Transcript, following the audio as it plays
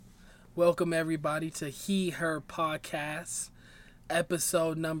Welcome everybody to He Her Podcast,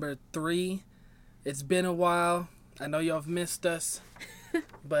 episode number 3. It's been a while. I know y'all have missed us,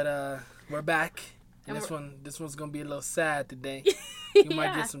 but we're back. And this one's gonna be a little sad today. You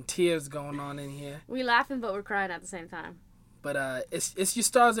might get some tears going on in here. We laughing, but we're crying at the same time. But it's your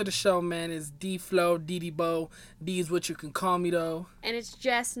stars of the show, man. It's D Flow, D Bo. D is what you can call me though. And it's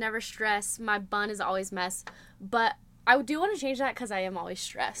Jess, never stress. My bun is always mess. But I do want to change that because I am always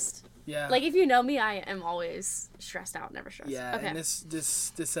stressed. Yeah. Like if you know me, I am always stressed out, never stressed. Yeah. Okay. And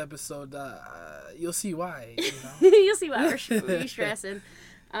this episode, you'll see why. You know? You'll see why we're stressing.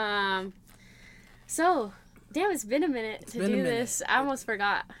 So, damn, it's been a minute to do this. I almost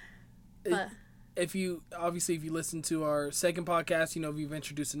forgot. But if you listen to our second podcast, you know we've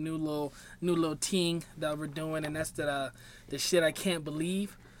introduced a new little thing that we're doing, and that's the shit I can't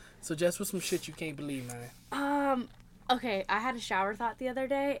believe. So Jess, what's some shit you can't believe, man? Okay, I had a shower thought the other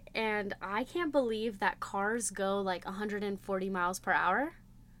day, and I can't believe that cars go like 140 miles per hour,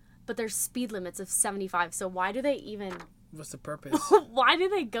 but there's speed limits of 75. So why do they even? What's the purpose? Why do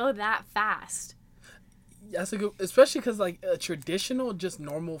they go that fast? That's a good, especially because like a traditional, just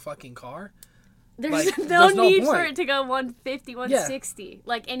normal fucking car. There's no need for it to go 150, 160. Yeah.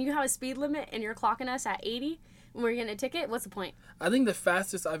 Like, and you have a speed limit and you're clocking us at 80 and we're getting a ticket. What's the point? I think the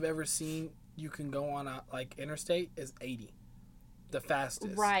fastest I've ever seen you can go on a like interstate is 80. The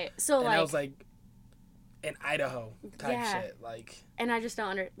fastest. Right. So and like that was like in Idaho type shit. Like. And I just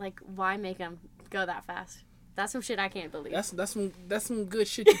don't why make them go that fast? That's some shit I can't believe. That's some good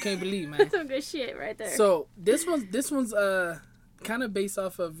shit you can't believe, man. That's some good shit right there. So this one's kind of based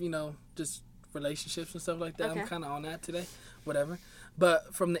off of, you know, just relationships and stuff like that. Okay. I'm kind of on that today, whatever.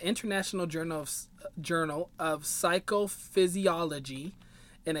 But from the International Journal of Psychophysiology,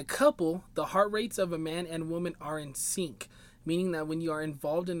 in a couple, the heart rates of a man and woman are in sync, meaning that when you are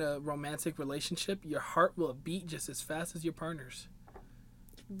involved in a romantic relationship, your heart will beat just as fast as your partner's.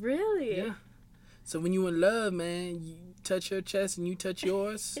 Really? Yeah. So when you in love, man, you touch her chest and you touch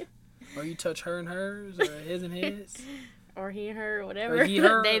yours, or you touch her and hers, or his and his. Or he, her, whatever. Or he,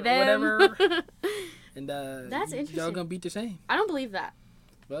 her, they, them. whatever. And that's interesting. Y'all gonna beat the same. I don't believe that.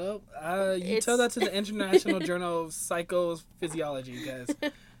 Well, you tell that to the International Journal of Psychophysiology because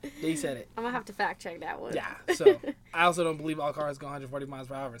they said it. I'm gonna have to fact check that one. Yeah. So I also don't believe all cars go 140 miles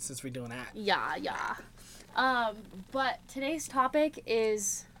per hour since we're doing that. Yeah. But today's topic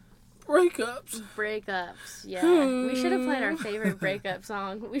is breakups. Yeah. We should have played our favorite breakup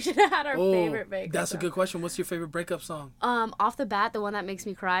song. We should have had our favorite breakup That's song. a good question. What's your favorite breakup song? Off the bat, the one that makes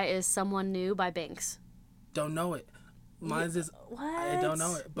me cry is Someone New by Banks. Don't know it. Mine's is what? I don't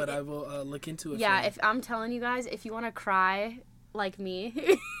know it, but I will look into it. Yeah, if I'm telling you guys, if you want to cry like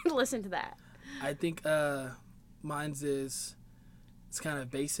me, listen to that. I think mine's is it's kind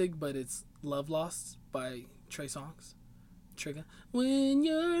of basic, but it's Love Lost by Trey Songz. Trigger. When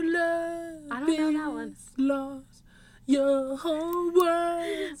your love I don't know that one. Lost, your whole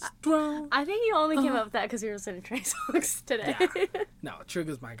world's thrown. I think you only came up with that because you were listening to Trey Songz today. Yeah. No,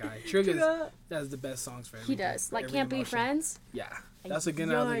 Trigger's my guy. Trigger has the best songs for everything. He does. Like Can't Be Friends? Yeah. That's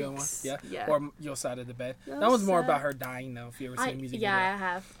another good one. Yeah. Or Your Side of the Bed. That one's more about her dying, though, if you ever seen the music video. Yeah, I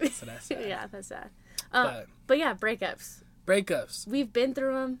have. So that's sad. Yeah, that's sad. But yeah, breakups. We've been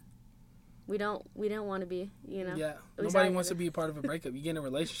through them. We don't want to be, you know. Yeah. Nobody wants to be a part of a breakup. You get in a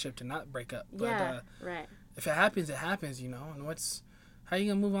relationship to not break up. But, yeah, right. If it happens, it happens, you know. And how are you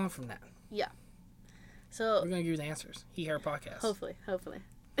going to move on from that? Yeah. So we're going to give you the answers. He Her Podcast. Hopefully. We're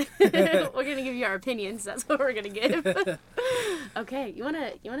going to give you our opinions. That's what we're going to give. Okay. You want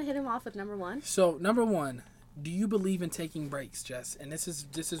to hit him off with number 1? So, number 1, do you believe in taking breaks, Jess? And this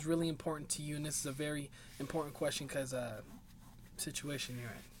is really important to you, and this is a very important question because situation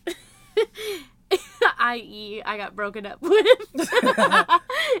you're in. I.e., I got broken up with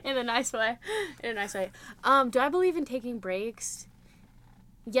in a nice way. Do I believe in taking breaks?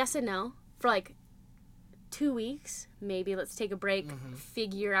 Yes and no. For like 2 weeks, maybe let's take a break,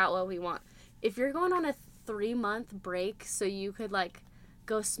 figure out what we want. If you're going on a 3-month break so you could like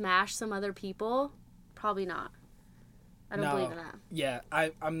go smash some other people, probably not. I don't believe in that. Yeah,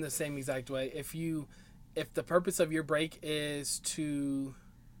 I'm the same exact way. If the purpose of your break is to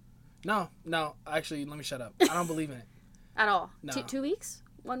No, actually, let me shut up. I don't believe in it. At all? No. 2 weeks?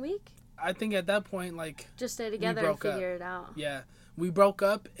 1 week? I think at that point, like... just stay together and figure it out. Yeah. We broke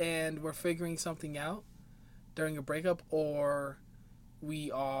up and we're figuring something out during a breakup, or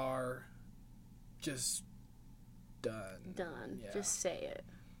we are just done. Yeah. Just say it.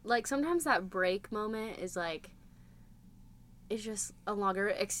 Like, sometimes that break moment is like... it's just a longer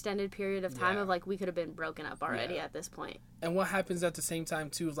extended period of time of like we could have been broken up already at this point. And what happens at the same time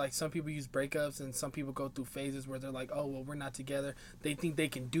too is like some people use breakups and some people go through phases where they're like, oh well, we're not together. They think they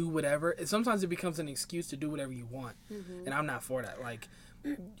can do whatever. And sometimes it becomes an excuse to do whatever you want. And I'm not for that. Like,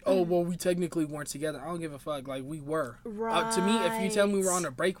 oh well, we technically weren't together. I don't give a fuck. Like, we were. Right. To me, if you tell me we're on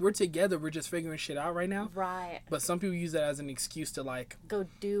a break, we're together. We're just figuring shit out right now. Right. But some people use that as an excuse to like go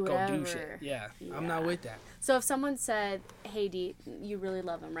do shit. Yeah. I'm not with that. So if someone said, hey D, you really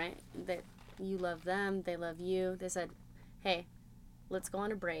love them, right? That you love them, they love you. They said, hey, let's go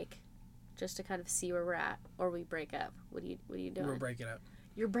on a break just to kind of see where we're at, or we break up. What are you doing? We're breaking up.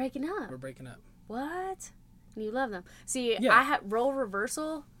 You're breaking up. We're breaking up. What? And you love them. See, I had role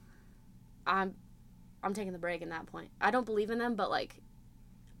reversal. I'm taking the break in that point. I don't believe in them, but like,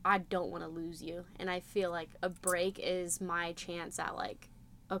 I don't want to lose you, and I feel like a break is my chance at like,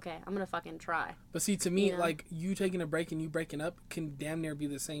 okay, I'm gonna fucking try. But see, to me, like, you taking a break and you breaking up can damn near be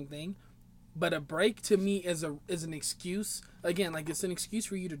the same thing. But a break to me is an excuse. Again, like, it's an excuse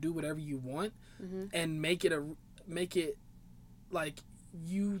for you to do whatever you want and make it like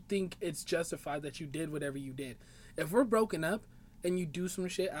you think it's justified that you did whatever you did. If we're broken up and you do some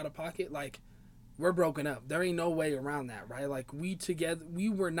shit out of pocket, like, we're broken up. There ain't no way around that, right? Like, we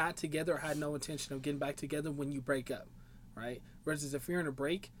were not together or had no intention of getting back together when you break up, right? Versus if you're in a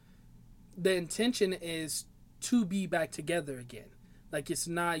break, the intention is to be back together again. Like, it's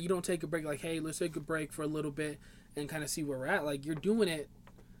not, you don't take a break like, hey, let's take a break for a little bit and kind of see where we're at. Like, you're doing it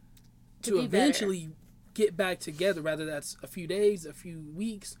to eventually get back together, whether that's a few days, a few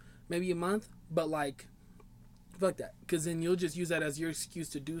weeks, maybe a month. But, like, fuck that. Because then you'll just use that as your excuse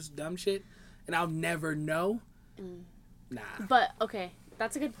to do dumb shit, and I'll never know. Nah. But, okay,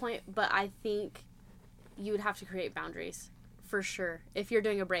 that's a good point. But I think you would have to create boundaries. For sure. If you're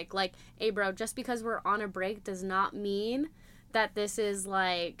doing a break. Like, hey, bro, just because we're on a break does not mean that this is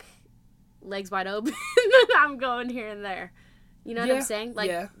like legs wide open. I'm going here and there. You know what I'm saying?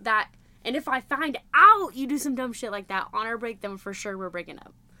 Like that. And if I find out you do some dumb shit like that on our break, then for sure we're breaking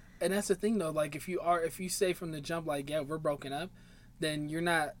up. And that's the thing though. Like, if you say from the jump, like, yeah, we're broken up, then you're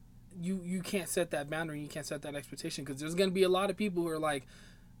not, you can't set that boundary. You can't set that expectation, because there's going to be a lot of people who are like,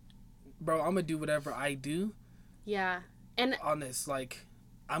 bro, I'm going to do whatever I do. Yeah. And on this, like,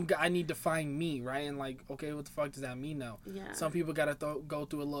 I need to find me, right? And like, okay, what the fuck does that mean though? Yeah. Some people gotta go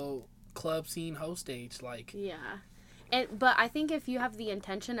through a little club scene host stage, like. Yeah. But I think if you have the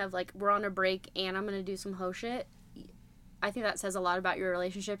intention of like, we're on a break and I'm gonna do some hoe shit, I think that says a lot about your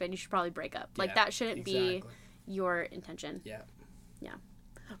relationship, and you should probably break up. Like, that shouldn't be your intention. Yeah. Yeah.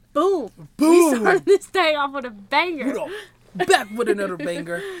 Boom. We started this thing off with a banger. Back with another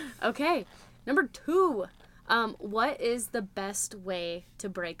banger. Okay. Number 2. What is the best way to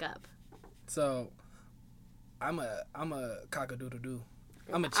break up? So, I'm a cock-a-doodle-doo.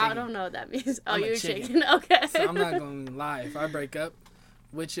 I'm a chicken. I don't know what that means. Oh, you're a chicken. Okay. So I'm not going to lie. If I break up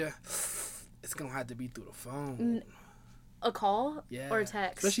with you, it's going to have to be through the phone. A call? Yeah. Or a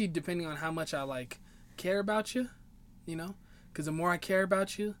text? Especially depending on how much I, like, care about you, you know? Because the more I care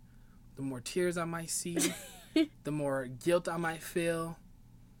about you, the more tears I might see, the more guilt I might feel.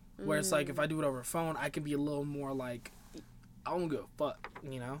 Where it's like, if I do it over the phone, I can be a little more like, I don't give a fuck,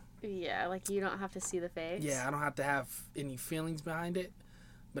 you know? Yeah, like, you don't have to see the face. Yeah, I don't have to have any feelings behind it.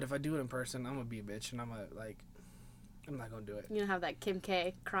 But if I do it in person, I'm going to be a bitch, and I'm going to, like, I'm not going to do it. You don't have that Kim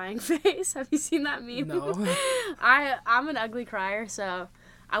K crying face. Have you seen that meme? No. I'm an ugly crier, so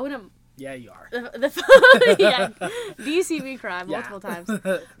I wouldn't. Yeah, you are. Yeah. Do you see me cry multiple times?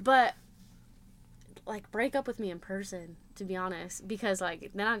 But, like, break up with me in person, to be honest, because,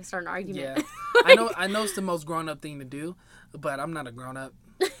 like, then I can start an argument. Yeah. Like, I know it's the most grown-up thing to do, but I'm not a grown-up.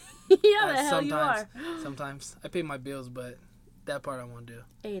 Yeah, the hell you are. Sometimes. I pay my bills, but that part I won't do.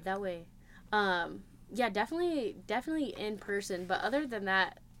 Hey, that way. Yeah, definitely in person, but other than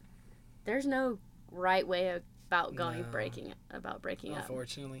that, there's no right way about breaking up.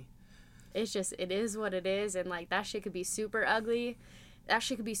 Unfortunately. It's just, it is what it is, and, like, that shit could be super ugly. That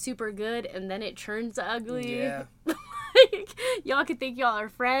shit could be super good, and then it turns ugly. Yeah. Like, y'all could think y'all are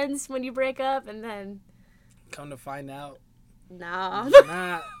friends when you break up, and then come to find out, nah.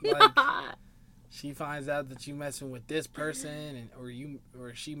 Not. Like, she finds out that you messing with this person,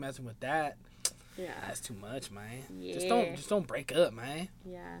 or she messing with that. Yeah. That's too much, man. Yeah. Just don't break up, man.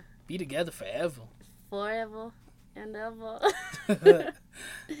 Yeah. Be together forever. Forever and ever.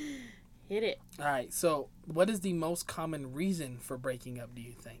 Hit it. All right. So, what is the most common reason for breaking up, do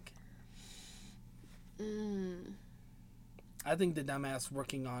you think? I think the dumbass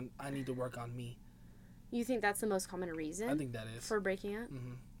I need to work on me. You think that's the most common reason? I think that is. For breaking up?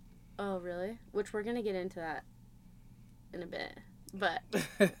 Mm-hmm. Oh, really? Which we're going to get into that in a bit. But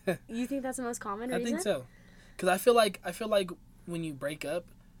you think that's the most common reason? I think so. Because I feel like when you break up,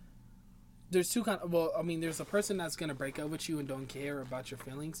 there's two kind of, well, I mean, there's a person that's going to break up with you and don't care about your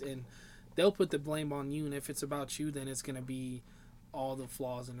feelings, and they'll put the blame on you, and if it's about you, then it's going to be all the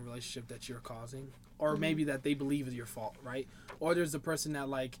flaws in the relationship that you're causing, or maybe that they believe is your fault, right? Or there's the person that,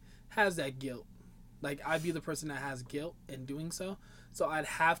 like, has that guilt. Like, I'd be the person that has guilt in doing so I'd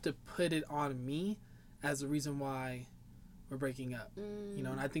have to put it on me as the reason why we're breaking up, you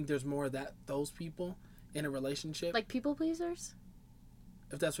know, and I think there's more of those people in a relationship. Like people pleasers?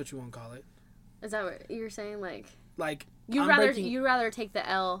 If that's what you want to call it. Is that what you're saying? Like you rather take the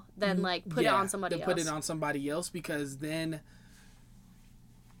L than like put it on somebody else. Put it on somebody else, because then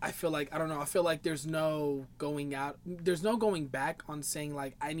I feel like, I don't know, I feel like there's no going back on saying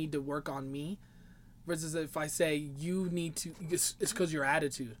like I need to work on me, versus if I say you need to, it's because your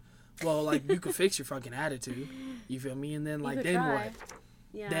attitude. Well, like, you could fix your fucking attitude, you feel me, and then like then try. What?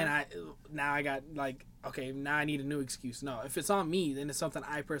 Yeah. Then I got like, okay, now I need a new excuse. No, if it's on me, then it's something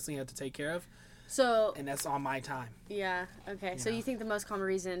I personally have to take care of. So, and that's on my time. Yeah. Okay. So you think the most common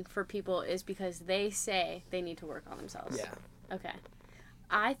reason for people is because they say they need to work on themselves? Yeah. Okay.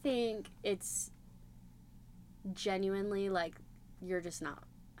 I think it's genuinely like you're just not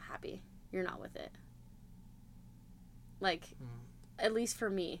happy. You're not with it. Like, at least for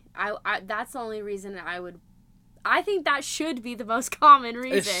me, I that's the only reason I think that should be the most common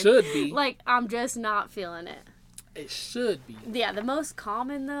reason. It should be. Like, I'm just not feeling it. It should be. Yeah, the most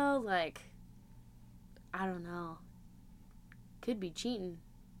common though, like, I don't know. Could be cheating.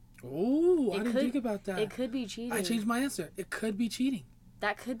 Ooh, I didn't think about that. It could be cheating. I changed my answer. It could be cheating.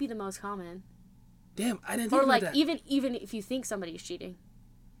 That could be the most common. Damn, I didn't think about that. Or like even if you think somebody's cheating.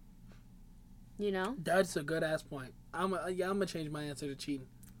 You know? That's a good ass point. I'm gonna change my answer to cheating.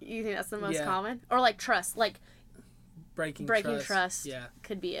 You think that's the most common? Or like trust, like breaking trust. Yeah,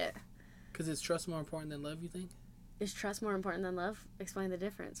 could be it. Because is trust more important than love, you think? Is trust more important than love? Explain the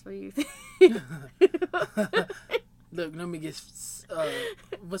difference. What do you think? Look, let me get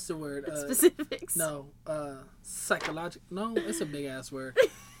what's the word? Specifics. No, psychological. No, it's a big ass word.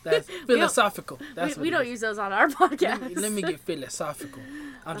 That's philosophical. We don't use those on our podcast. Let me get philosophical.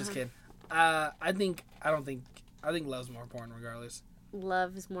 I'm just kidding. I think love's more important regardless.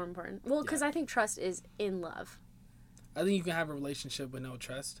 Love is more important. Well, because I think trust is in love. I think you can have a relationship with no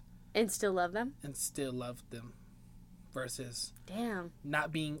trust. And still love them? And still love them. Versus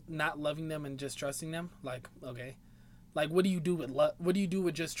not loving them and just trusting them. Like, okay. Like, what do you do with love? What do you do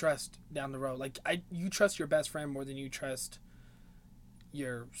with just trust down the road? Like, you trust your best friend more than you trust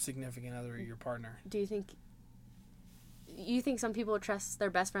your significant other or your partner. Do you think some people trust their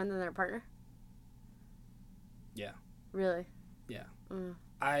best friend than their partner? Yeah. Really? Yeah. I'm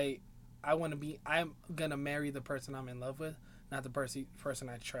gonna marry the person I'm in love with, not the person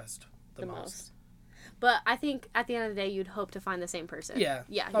I trust the most. But I think at the end of the day, you'd hope to find the same person. Yeah.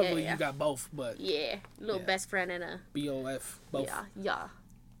 Yeah. Hopefully you got both, but. Yeah. Best friend and a. BOF. Both. Yeah.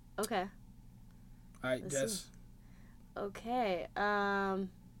 Okay. All right, Jess. Okay. I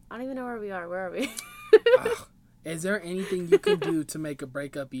don't even know where we are. Where are we? Is there anything you can do to make a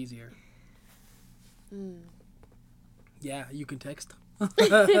breakup easier? Yeah, you can text.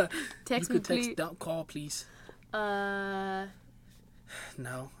 Text me, please. Don't call, please. No,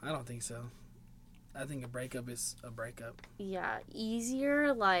 I don't think so. I think a breakup is a breakup. Yeah,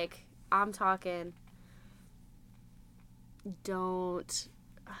 easier, like, I'm talking, don't...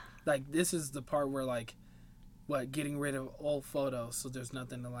 Like, this is the part where, like, getting rid of old photos so there's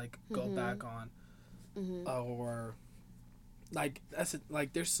nothing to, like, go back on. Or, like,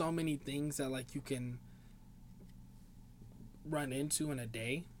 there's so many things that, like, you can run into in a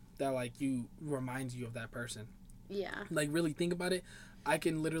day that, like, reminds you of that person. Yeah. Like, really think about it. I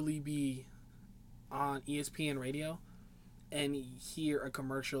can literally be on ESPN radio and hear a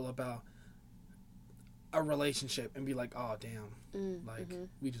commercial about a relationship and be like, oh damn,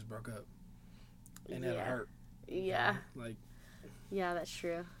 we just broke up and it hurt. Yeah. Like, yeah, that's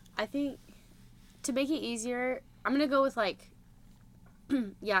true. I think to make it easier, I'm gonna go with like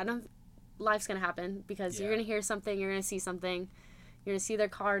life's gonna happen because you're gonna hear something, you're gonna see something, you're gonna see their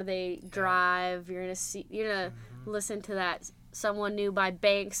car they drive, you're gonna listen to that Someone New by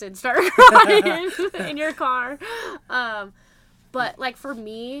Banks and start crying in your car. But like for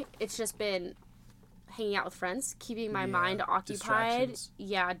me, it's just been hanging out with friends, keeping my mind occupied.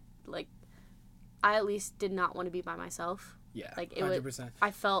 Yeah, like I at least did not want to be by myself. Yeah, like 100%.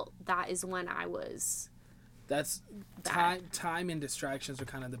 I felt that is when I was. That's time and distractions are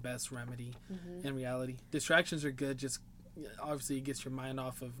kind of the best remedy in reality. Distractions are good. Just obviously it gets your mind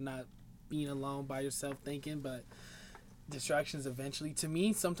off of not being alone by yourself thinking, but distractions eventually. To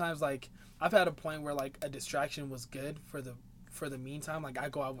me, sometimes like I've had a point where like a distraction was good for the meantime. Like I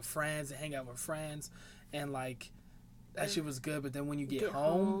go out with friends and hang out with friends, and like that shit was good. But then when you get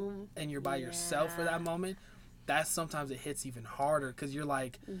home and you're by yourself for that moment, that's sometimes it hits even harder because you're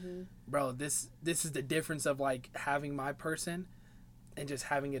like, bro, this is the difference of like having my person and just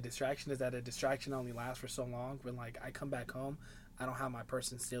having a distraction, is that a distraction only lasts for so long. When like I come back home, I don't have my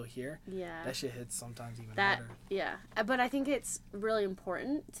person still here. Yeah. That shit hits sometimes even harder. Yeah. But I think it's really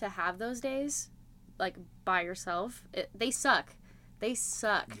important to have those days, like, by yourself. They suck. They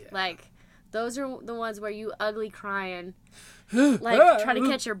suck. Yeah. Like, those are the ones where you ugly crying, like, trying to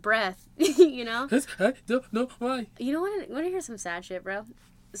catch your breath, you know? I don't know why. You know what? Want to hear some sad shit, bro?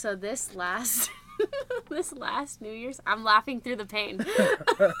 So this last New Year's, I'm laughing through the pain.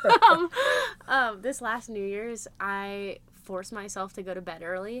 This last New Year's, I forced myself to go to bed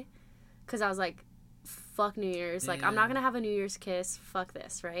early because I was like, fuck New Year's. Like, I'm not going to have a New Year's kiss. Fuck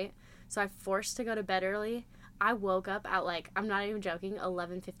this, right? So I forced to go to bed early. I woke up at, like, I'm not even joking,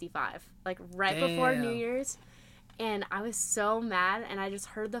 11:55. Like, right before New Year's. And I was so mad, and I just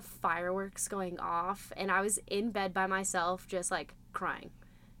heard the fireworks going off, and I was in bed by myself just, like, crying.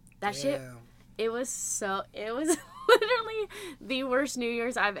 That shit, it was literally the worst New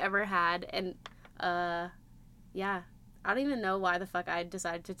Year's I've ever had. And, yeah, I don't even know why the fuck I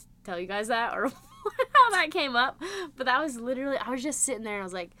decided to tell you guys that or how that came up. But that was literally, I was just sitting there, and I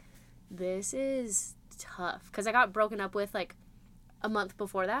was like, this is tough. Because I got broken up with, like, a month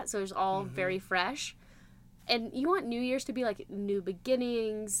before that, so it was all very fresh. And you want New Year's to be, like, new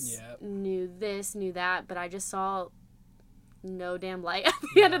beginnings, new this, new that, but I just saw no damn light at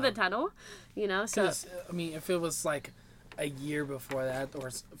the end of the tunnel, you know? So, I mean, if it was, like, a year before that or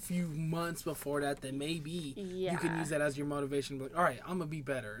a few months before that, then maybe you can use that as your motivation. Like, all right, I'm going to be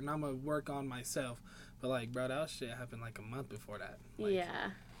better, and I'm going to work on myself. But, like, bro, that shit happened, like, a month before that. Like,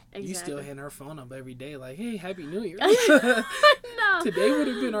 exactly. You still hitting her phone up every day, like, hey, Happy New Year. No. Today would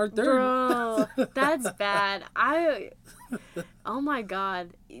have been our third. Bro, that's bad. Oh my God.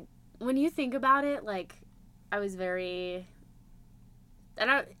 When you think about it, like, I was very,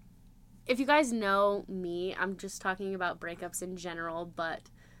 if you guys know me, I'm just talking about breakups in general, but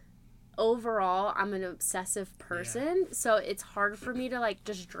overall, I'm an obsessive person, so it's hard for me to, like,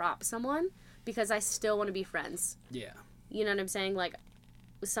 just drop someone because I still want to be friends. Yeah. You know what I'm saying? Like,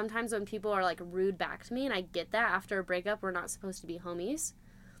 sometimes when people are, like, rude back to me, and I get that after a breakup, we're not supposed to be homies.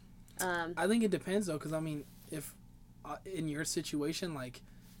 I think it depends, though, because, I mean, if in your situation, like,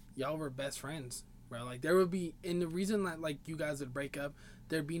 y'all were best friends, bro. Like, there would be, and the reason that, like, you guys would break up,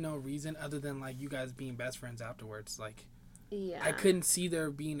 there'd be no reason other than, like, you guys being best friends afterwards. Like, I couldn't see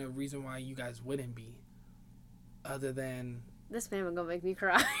there being a reason why you guys wouldn't be, other than... This man was gonna make me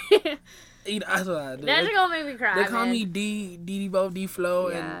cry. That's gonna make me cry. They call me D Flow,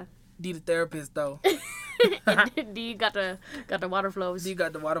 and D the therapist though. And D got the water flows. D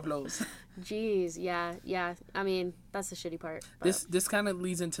got the water flows. Jeez, yeah. I mean, that's the shitty part. But. This kind of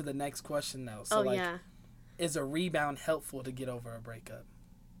leads into the next question though. So is a rebound helpful to get over a breakup?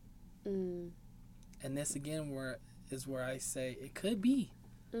 And this again where I say it could be.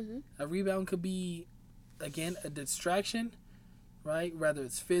 A rebound could be, again, a distraction. Right? Whether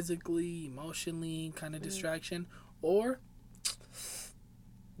it's physically, emotionally kind of distraction, or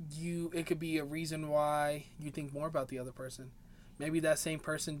it could be a reason why you think more about the other person. Maybe that same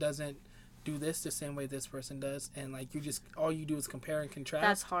person doesn't do this the same way this person does, and like all you do is compare and contrast.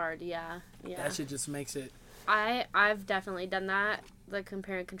 That's hard, yeah. That shit just makes it. I've definitely done that, the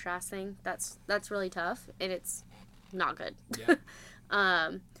compare and contrast thing. That's really tough, and it's not good. Yeah.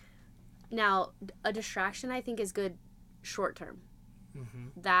 Now, a distraction I think is good short term.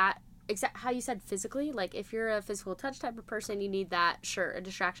 That, exact how you said physically, like if you're a physical touch type of person, you need that. Sure, a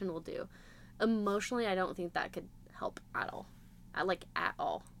distraction will do. Emotionally, I don't think that could help at all. At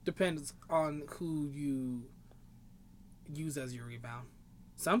all. Depends on who you use as your rebound.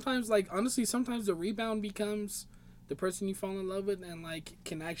 Sometimes, like, honestly, sometimes the rebound becomes the person you fall in love with, and like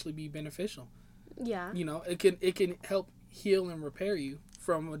can actually be beneficial. Yeah. You know, it can help heal and repair you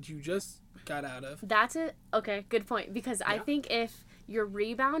from what you just got out of. That's it. Okay, good point. Because I think if your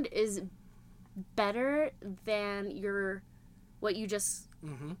rebound is better than what you just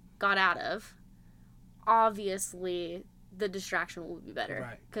got out of, obviously the distraction will be better.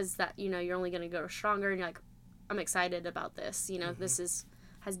 Right. Because that, you know, you're only going to go stronger, and you're like, I'm excited about this. You know, this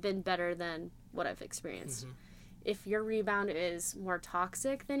has been better than what I've experienced. If your rebound is more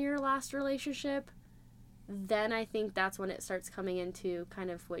toxic than your last relationship, then I think that's when it starts coming into kind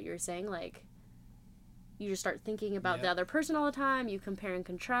of what you're saying, like, you just start thinking about the other person all the time, you compare and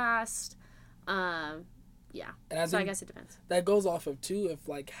contrast, Yeah. And so I guess it depends. That goes off of too, if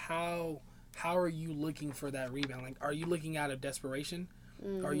like how are you looking for that rebound? Like, are you looking out of desperation?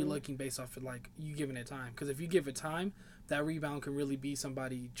 Or are you looking based off of like you giving it time? Because if you give it time, that rebound can really be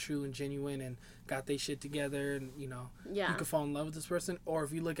somebody true and genuine and got their shit together, and you can fall in love with this person. Or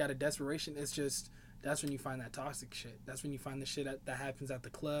if you look out of desperation, it's just that's when you find that toxic shit. That's when you find the shit that happens at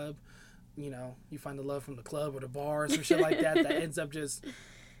the club. You find the love from the club or the bar or some shit like that ends up just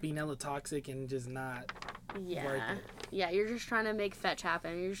being hella toxic and just not worth it. Yeah, you're just trying to make fetch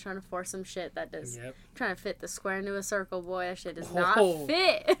happen. You're just trying to force some shit that does trying to fit the square into a circle, boy. That shit does not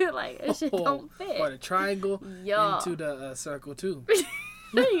fit. Like, that shit don't fit. Or the triangle into the circle, too.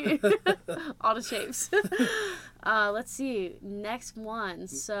 All the shapes. Let's see. Next one.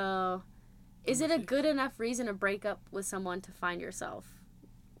 So, is it a good enough reason to break up with someone to find yourself?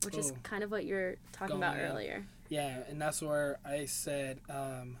 Which is kind of what you were talking about earlier. Yeah, and that's where I said,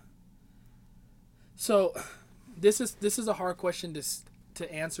 so this is a hard question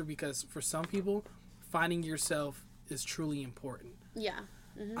to answer, because for some people, finding yourself is truly important. Yeah.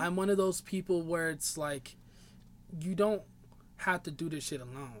 Mm-hmm. I'm one of those people where it's like, you don't have to do this shit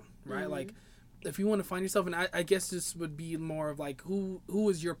alone, right? Mm-hmm. Like, if you want to find yourself, and I guess this would be more of like, who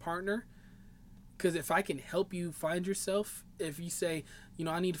is your partner? Because if I can help you find yourself, if you say,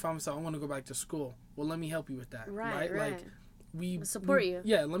 I need to find myself, I want to go back to school. Well, let me help you with that. Right. Like, we support you.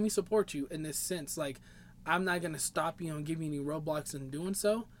 Yeah, let me support you in this sense. Like, I'm not going to stop you and give you any roadblocks in doing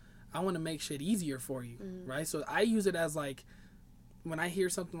so. I want to make shit easier for you. Mm-hmm. Right. So I use it as like, when I hear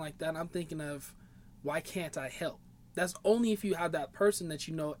something like that, I'm thinking of, why can't I help? That's only if you have that person that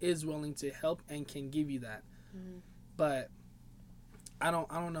is willing to help and can give you that. Mm-hmm. But I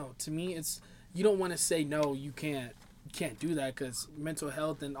don't know. To me, it's, you don't want to say no, you can't do that, because mental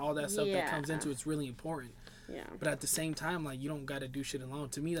health and all that stuff that comes into it's really important. Yeah. But at the same time, like, you don't got to do shit alone.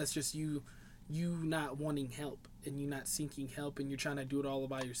 To me, that's just you not wanting help, and you not seeking help, and you're trying to do it all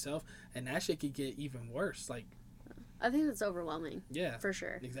by yourself, and that shit could get even worse. Like, I think that's overwhelming. Yeah. For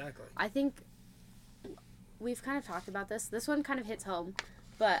sure. Exactly. I think we've kind of talked about this. This one kind of hits home,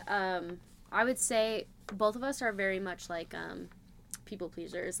 but I would say both of us are very much like people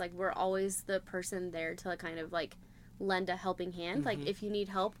pleasers. Like, we're always the person there to kind of like lend a helping hand. Mm-hmm. Like, if you need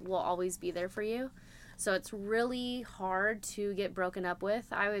help, we'll always be there for you. So it's really hard to get broken up with,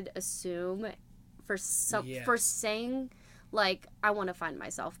 I would assume, for saying like, I want to find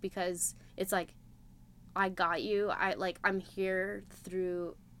myself, because it's like, I got you. I'm here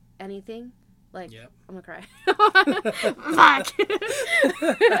through anything. Like, I'm gonna cry. Fuck.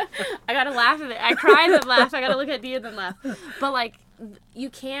 I gotta laugh at it. I cry and then laugh. I gotta look at D and then laugh. But, like, you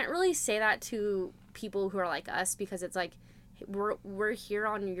can't really say that to people who are like us, because it's like, we're here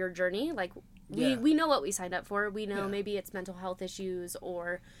on your journey. Like, we know what we signed up for. We know maybe it's mental health issues,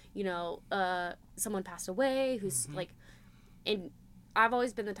 or, someone passed away who's like, and I've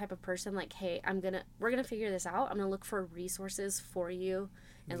always been the type of person like, hey, we're gonna figure this out. I'm gonna look for resources for you.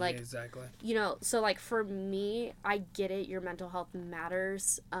 And like, exactly. So like, for me, I get it. Your mental health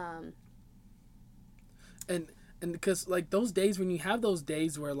matters. And because, like, those days, when you have those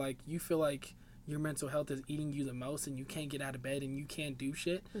days where, like, you feel like your mental health is eating you the most and you can't get out of bed and you can't do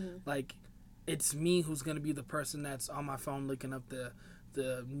shit, like, it's me who's going to be the person that's on my phone looking up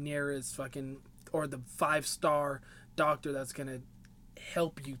the nearest fucking, or the 5-star doctor that's going to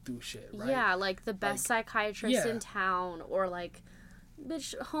help you through shit, right? Yeah, like the best psychiatrist in town, or like,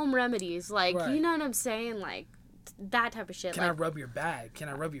 bitch, home remedies. Like, you know what I'm saying? Like, that type of shit. Can I rub your back? Can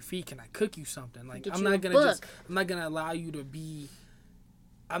I rub your feet? Can I cook you something? Like, I'm not gonna allow you to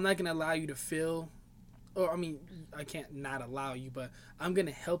feel, or, I mean, I can't not allow you, but I'm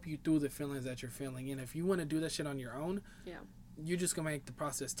gonna help you through the feelings that you're feeling. And if you want to do that shit on your own, you're just gonna make the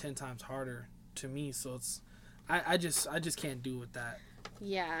process 10 times harder to me. So it's, I just can't do with that.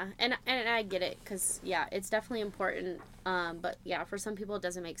 Yeah, and I get it, because, it's definitely important, but, for some people it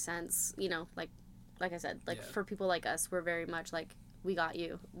doesn't make sense, like I said, like, for people like us, we're very much like, we got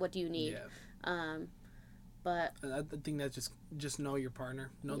you, what do you need? But I think that's just know your partner,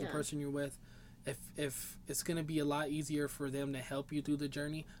 know the person you're with. If it's going to be a lot easier for them to help you through the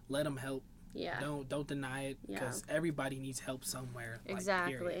journey, let them help. Don't deny it, because everybody needs help somewhere.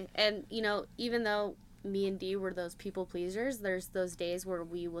 Exactly. And, even though me and Dee were those people pleasers, there's those days where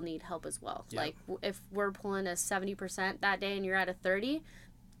we will need help as well. Like, if we're pulling a 70% that day and you're at a 30,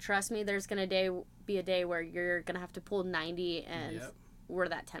 trust me, there's gonna be a day where you're gonna have to pull 90 and we're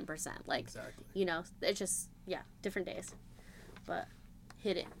that 10%. Like, it's just different days. But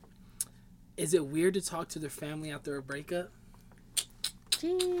hit it. Is it weird to talk to their family after a breakup?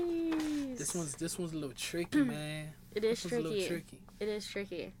 Jeez. This one's a little tricky, man. It is tricky. It is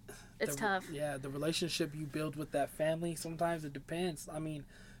tricky. It's tough. Yeah, the relationship you build with that family, sometimes it depends. I mean,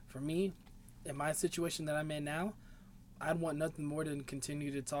 for me, in my situation that I'm in now, I'd want nothing more than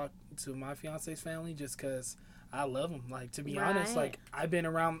continue to talk to my fiance's family just because I love them. Like, to be honest, like, I've been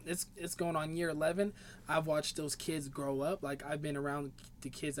around, it's going on year 11. I've watched those kids grow up. Like, I've been around the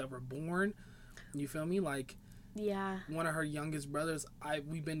kids that were born. You feel me? Like, yeah. One of her youngest brothers,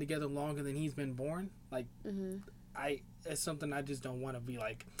 we've been together longer than he's been born. Like, it's something I just don't want to be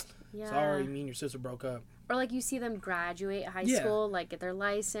like, sorry, me and your sister broke up. Or, like, you see them graduate high school, like, get their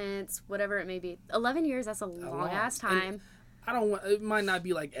license, whatever it may be. 11 years, that's a long-ass time. And it might not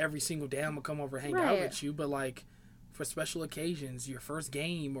be, like, every single day I'm going to come over and hang out with you, but, like, for special occasions, your first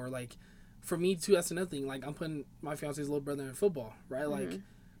game, or, like, for me, too, that's another thing. Like, I'm putting my fiance's little brother in football, right? Like,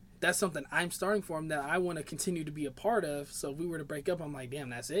 that's something I'm starting for him that I want to continue to be a part of. So if we were to break up, I'm like, damn,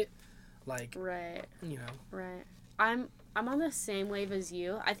 that's it. Like, you know. Right. I'm on the same wave as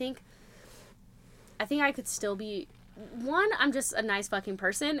you. I think I could still be, I'm just a nice fucking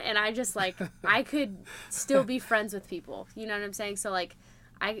person, and I just, like, I could still be friends with people. You know what I'm saying? So, like,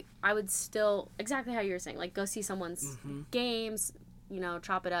 I would still, exactly how you were saying, like, go see someone's games, you know,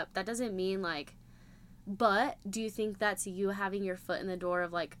 chop it up. That doesn't mean, like, but do you think that's you having your foot in the door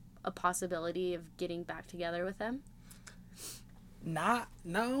of, like, a possibility of getting back together with them? No.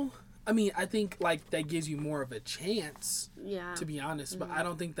 I mean, I think, like, that gives you more of a chance, to be honest. But I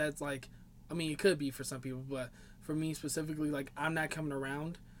don't think that's, like, I mean, it could be for some people, but for me specifically, like, I'm not coming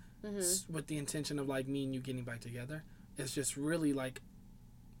around with the intention of, like, me and you getting back together. It's just really, like,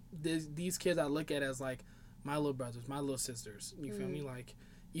 these kids I look at as, like, my little brothers, my little sisters. You feel me? Like,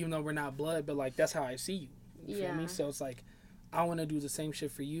 even though we're not blood, but, like, that's how I see you. You feel me? So it's, like, I want to do the same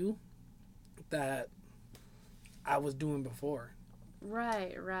shit for you that I was doing before.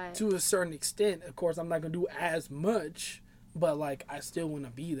 Right. To a certain extent, of course, I'm not going to do as much, but, like, I still want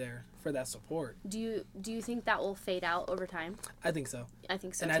to be there for that support. Do you think that will fade out over time? I think so. I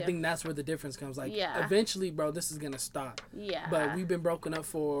think so, and too. I think that's where the difference comes. Like, eventually, bro, this is going to stop. Yeah. But we've been broken up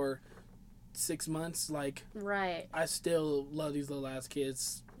for 6 months. Like, right. I still love these little ass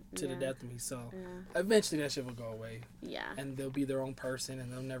kids to the death of me. So eventually that shit will go away. Yeah. And they'll be their own person,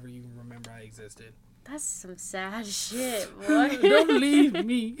 and they'll never even remember I existed. That's some sad shit, boy. Don't leave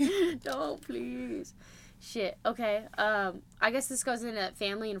me. Don't, please. Shit. Okay. I guess this goes into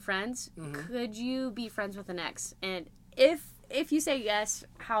family and friends. Could you be friends with an ex? And if you say yes,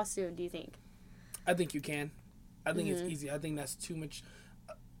 how soon do you think? I think you can. I think it's easy. I think that's too much.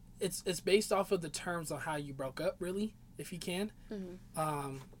 It's based off of the terms of how you broke up, really, if you can.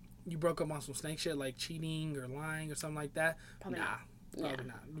 You broke up on some snake shit like cheating or lying or something like that. Probably not.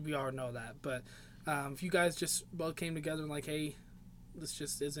 We all know that. But if you guys just both came together and like, hey, this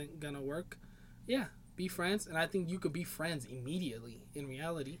just isn't gonna work, be friends. And I think you could be friends immediately in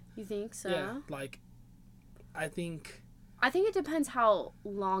reality. You think so? Yeah, like, I think it depends how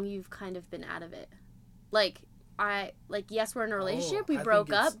long you've kind of been out of it. Yes, we're in a relationship, we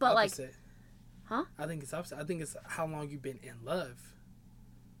broke up, but opposite. Huh? I think it's opposite. I think it's how long you've been in love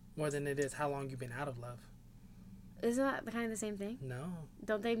more than it is how long you've been out of love. Isn't that kind of the same thing? No.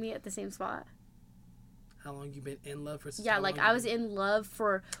 Don't they meet at the same spot? How long you been in love for? Yeah, like, I was in love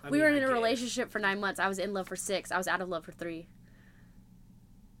for... We were in a relationship for 9 months. I was in love for 6. I was out of love for 3.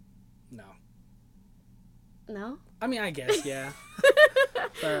 No. No? I mean, I guess, yeah.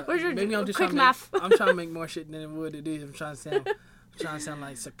 Where's your maybe I'm just quick trying math? I'm trying to make more shit than what it is. I'm trying to sound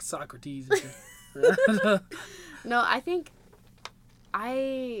like Socrates and shit. No, I think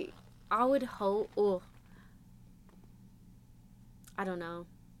I would hope... Oh, I don't know.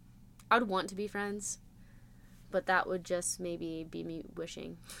 I would want to be friends, but that would just maybe be me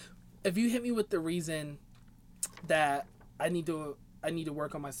wishing. If you hit me with the reason that I need to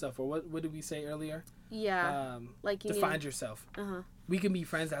work on myself, or what did we say earlier? Yeah. Like, you find yourself. We can be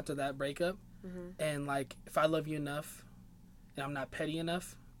friends after that breakup, and, like, if I love you enough, and I'm not petty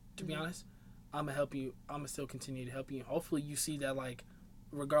enough, to be honest, I'm gonna help you. I'm gonna still continue to help you. Hopefully, you see that, like,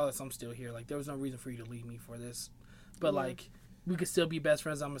 regardless, I'm still here. Like, there was no reason for you to leave me for this, but like, we could still be best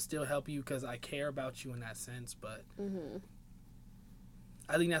friends. I'm gonna still help you because I care about you in that sense. But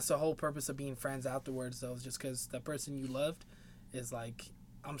I think that's the whole purpose of being friends afterwards, though, is just because the person you loved is like,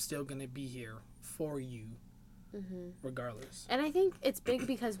 I'm still gonna be here for you, regardless. And I think it's big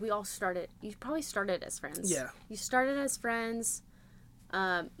because we all started. You probably started as friends. Yeah. You started as friends.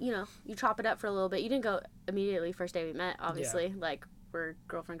 You know, you chop it up for a little bit. You didn't go immediately first day we met, obviously. Yeah. Like, we're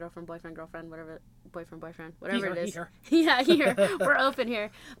girlfriend, boyfriend, whatever. Boyfriend, whatever it is. Here. Yeah, here. We're open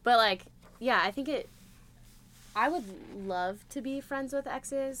here. But, like, yeah, I think I would love to be friends with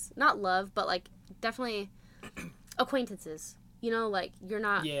exes. Not love, but, like, definitely acquaintances. You know, like, you're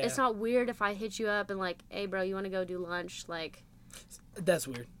not... Yeah. It's not weird if I hit you up and, like, hey, bro, you want to go do lunch? Like... That's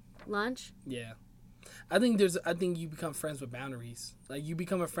weird. Lunch? Yeah. I think you become friends with boundaries. Like, you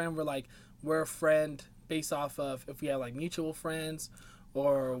become a friend where, like, we're a friend based off of if we have, like, mutual friends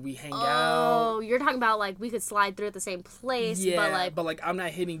or we hang out. Oh, you're talking about, like, we could slide through at the same place. Yeah, but, like, I'm not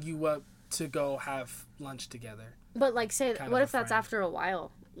hitting you up to go have lunch together. But, like, say, what if that's after a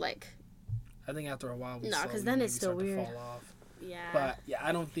while? Like... I think after a while we because then it's still weird. Fall off. Yeah. But, yeah,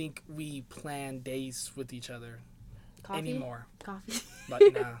 I don't think we plan days with each other anymore. Coffee?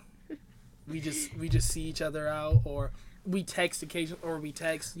 Like, nah. We just see each other out, or we text occasionally, or we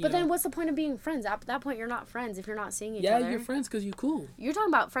text. But then what's the point of being friends? At that point, you're not friends if you're not seeing each other. Yeah, you're friends because you're cool. You're talking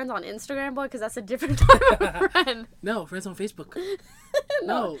about friends on Instagram, boy, because that's a different type of friend. No, friends on Facebook.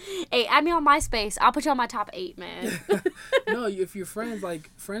 No. Hey, add me on MySpace. I'll put you on my top 8, man. No, if you're friends, like,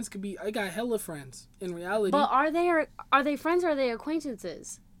 friends could be... I got hella friends, in reality. But are they friends or are they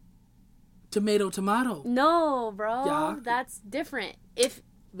acquaintances? Tomato. No, bro. Yeah. That's different. If...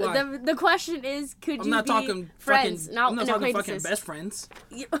 The question is, could you be friends? I'm not talking fucking best friends.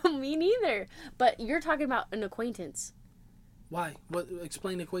 Me neither. But you're talking about an acquaintance. Why? What?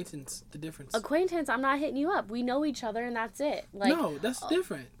 Explain acquaintance. The difference. Acquaintance. I'm not hitting you up. We know each other, and that's it. Like, no, that's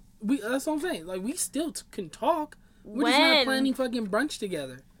different. That's what I'm saying. Like, we still can talk. We're just not planning fucking brunch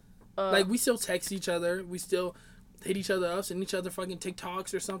together. Like, we still text each other. We still hit each other up, send each other fucking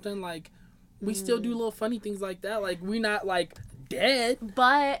TikToks or something. Like, we still do little funny things like that. Like, we're not like dead.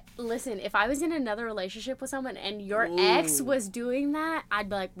 But listen, if I was in another relationship with someone and your ex was doing that, I'd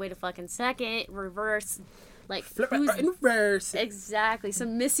be like, wait a fucking second, reverse. Like, flip it in reverse. Exactly,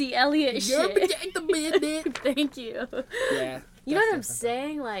 some Missy Elliott shit. Thank you. Yeah. You know what I'm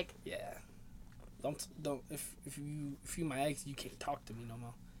saying? Like. Yeah. Don't. If you my ex, you can't talk to me no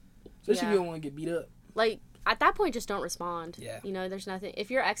more. Especially if you don't want to get beat up. Like, at that point, just don't respond. Yeah. You know, there's nothing. If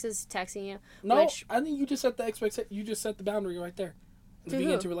your ex is texting you, no, I think you just set the expectation. You just set the boundary right there. To get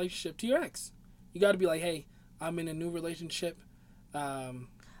into a relationship to your ex, you got to be like, hey, I'm in a new relationship.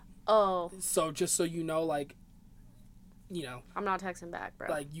 So just so you know, like, you know, I'm not texting back, bro.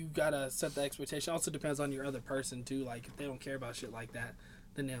 Like, you gotta set the expectation. Also depends on your other person too. Like, if they don't care about shit like that,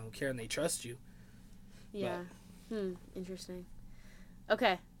 then they don't care and they trust you. Yeah. Interesting.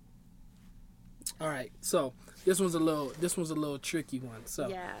 Okay. All right. So this one's a little tricky one. So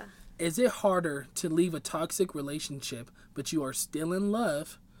yeah. Is it harder to leave a toxic relationship but you are still in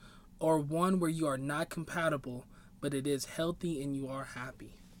love, or one where you are not compatible but it is healthy and you are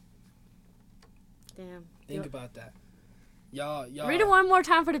happy? Damn. Think about that. Y'all. Read it one more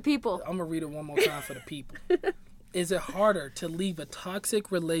time for the people. I'm gonna read it one more time for the people. Is it harder to leave a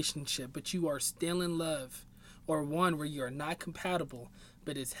toxic relationship but you are still in love, or one where you are not compatible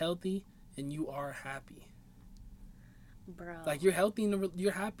but it's healthy and you are happy? Bro. Like, you're happy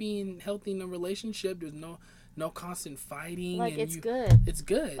and healthy in a relationship. There's no constant fighting. Like, and it's good. It's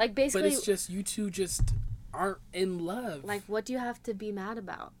good. Like, basically. But it's just you two just aren't in love. Like, what do you have to be mad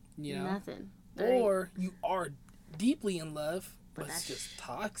about? You know? Nothing. Or you are deeply in love, but it's just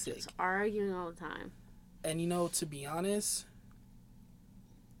toxic. Just arguing all the time. And, you know, to be honest,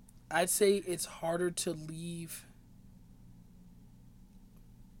 I'd say it's harder to leave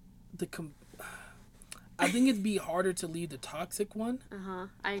I think it'd be harder to leave the toxic one.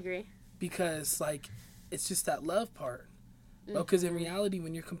 I agree. Because, like, it's just that love part. Because in reality,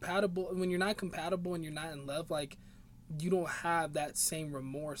 when you're not compatible and you're not in love, like, you don't have that same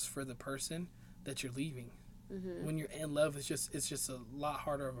remorse for the person that you're leaving. When you're in love, it's just a lot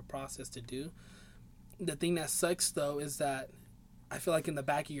harder of a process to do. The thing that sucks, though, is that I feel like in the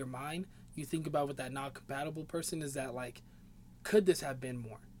back of your mind, you think about with that not compatible person is that, like, could this have been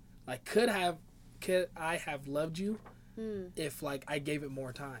more? Like, could I have loved you if, like, I gave it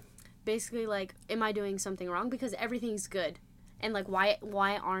more time? Basically, like, am I doing something wrong? Because everything's good. And, like,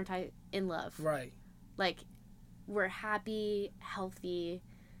 why aren't I in love? Right. Like, we're happy, healthy.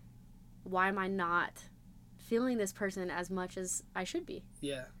 Why am I not feeling this person as much as I should be?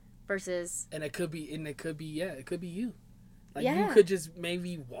 Yeah. Versus... And it could be you. Like, you could just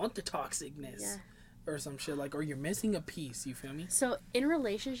maybe want the toxicness. Yeah. Or some shit, like, or you're missing a piece, you feel me? So, in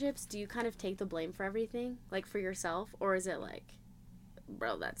relationships, do you kind of take the blame for everything? Like, for yourself? Or is it like,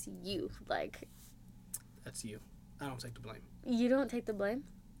 bro, that's you? Like... That's you. I don't take the blame. You don't take the blame?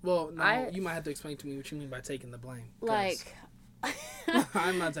 Well, no, you might have to explain to me what you mean by taking the blame. Like...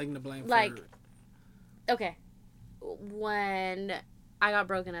 I'm not taking the blame like, okay. When I got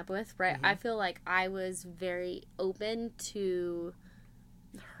broken up with, right, I feel like I was very open to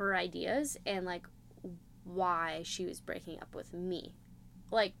her ideas and, like, why she was breaking up with me.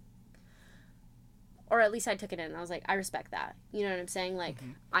 Like, or at least I took it in. I was like, I respect that. You know what I'm saying? Like,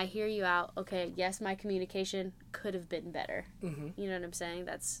 I hear you out. Okay, yes, my communication could have been better. You know what I'm saying?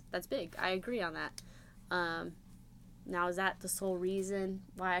 That's big. I agree on that. Now, is that the sole reason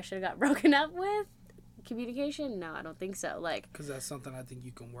why I should have got broken up with? Communication? No, I don't think so. Like, because that's something I think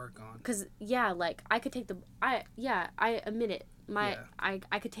you can work on. Because, yeah, like, I could take I admit it. I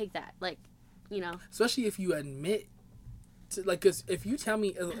could take that. Like, you know. Especially if you admit to, like, because if you tell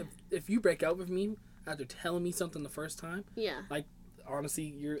me, if you break up with me after telling me something the first time, like, honestly,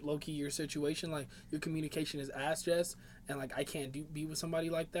 your situation, like, your communication is ass just, and, like, I can't be with somebody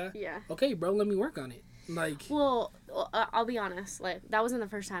like that. Yeah. Okay, bro, let me work on it. Like, well, I'll be honest. Like, that wasn't the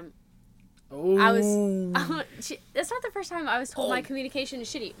first time. Oh. That's not the first time I was told my communication is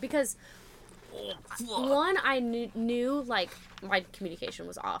shitty, because one, I knew like my communication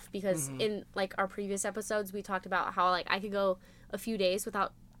was off, because in like our previous episodes we talked about how like I could go a few days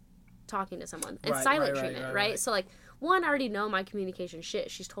without talking to someone, and silent treatment, right? So like, one, I already know my communication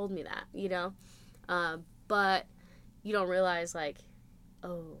shit. She's told me that, you know, but you don't realize like,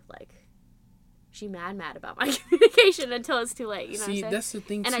 oh, like, she mad about my communication until it's too late. You know what I'm saying? That's the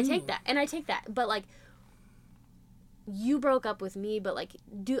thing, and too. I take that. But, like, you broke up with me, but, like,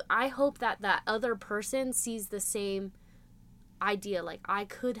 I hope that other person sees the same idea. Like, I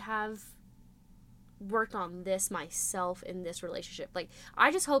could have worked on this myself in this relationship. Like,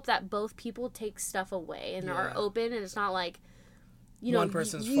 I just hope that both people take stuff away and are open, and it's not like, you know, one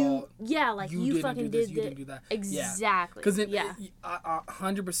person's fault. Yeah, like, you fucking did this. You didn't do that. Exactly. Because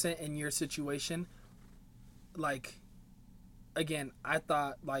 100% in your situation, like, again, I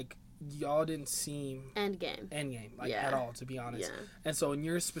thought, like, y'all didn't seem endgame, like, at all, to be honest. Yeah. And so in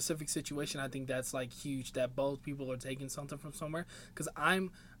your specific situation, I think that's, like, huge, that both people are taking something from somewhere. Because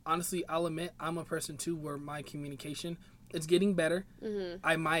honestly, I'll admit, I'm a person too where my communication is getting better.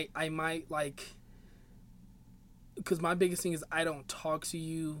 I might like, because my biggest thing is I don't talk to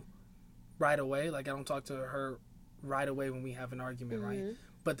you right away. Like, I don't talk to her right away when we have an argument, right?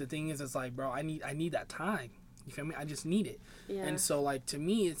 But the thing is, it's like, bro, I need that time. You feel me? I just need it. Yeah. And so, like, to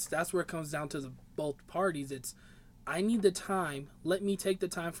me, that's where it comes down to both parties. It's, I need the time. Let me take the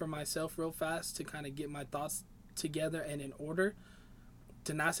time for myself real fast to kind of get my thoughts together and in order,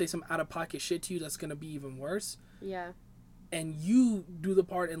 to not say some out-of-pocket shit to you that's going to be even worse. Yeah. And you do the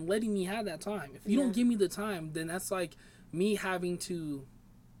part in letting me have that time. If you don't give me the time, then that's like me having to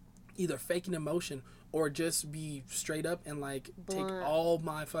either fake an emotion or just be straight up and, like, take all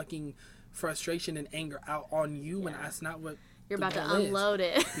my fucking frustration and anger out on you when that's not what you're about to unload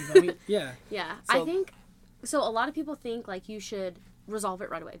it. You know what I mean? Yeah. Yeah. So, I think, so a lot of people think, like, you should resolve it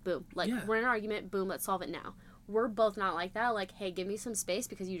right away. Boom. Like, we're in an argument. Boom. Let's solve it now. We're both not like that. Like, hey, give me some space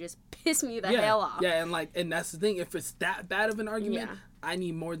because you just piss me the hell off. Yeah, and that's the thing. If it's that bad of an argument, I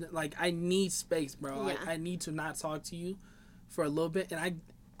need more than, like, I need space, bro. Yeah. I need to not talk to you for a little bit. And I,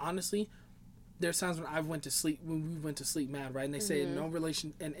 honestly, there's times when we went to sleep mad, right? And they say in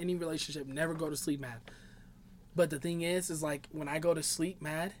any relationship, never go to sleep mad. But the thing is like, when I go to sleep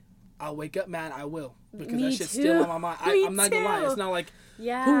mad, I'll wake up mad. I will, because that shit's still on my mind. I'm not gonna lie. It's not like,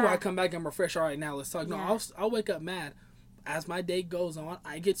 I come back and refresh. All right, now let's talk. No, I'll wake up mad. As my day goes on,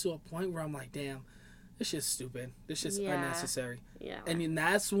 I get to a point where I'm like, damn, this shit's stupid. This shit's unnecessary. Yeah. And then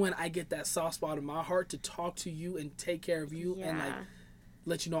that's when I get that soft spot in my heart to talk to you and take care of you and, like,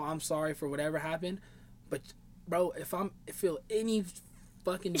 let you know I'm sorry for whatever happened. But, bro, if I feel any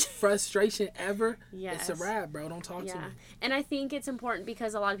fucking frustration ever, it's a wrap, bro. Don't talk to me. And I think it's important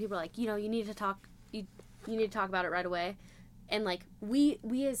because a lot of people are like, you know, you need to talk about it right away. And, like, we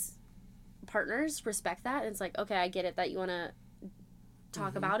as partners respect that. And it's like, okay, I get it that you want to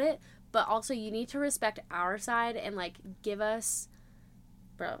talk about it, but also you need to respect our side and, like, give us,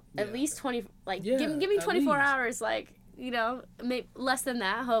 bro, at least 20, like, give me 24 hours, like, you know, maybe less than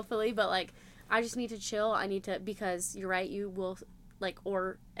that, hopefully, but, like, I just need to chill. I need to, because you're right, you will, like,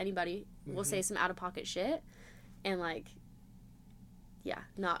 or anybody will say some out-of-pocket shit, and, like,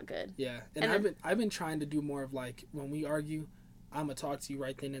 not good. Yeah, and I've been trying to do more of, like, when we argue, I'm gonna talk to you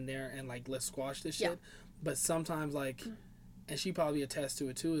right then and there, and, like, let's squash this shit. But sometimes, like, and she probably attests to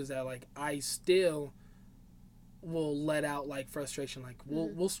it too, is that, like, I still will let out, like, frustration. Like,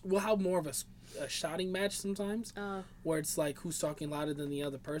 we'll have more of a shouting match sometimes, where it's like who's talking louder than the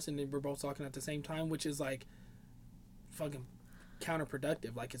other person, and we're both talking at the same time, which is, like, fucking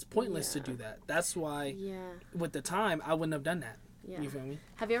counterproductive. Like, it's pointless to do that. That's why with the time I wouldn't have done that. You feel me?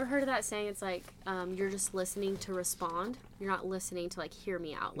 Have you ever heard of that saying? It's like, you're just listening to respond. You're not listening to, like, hear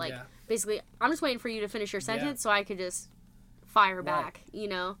me out. Like, basically, I'm just waiting for you to finish your sentence so I could just fire back, you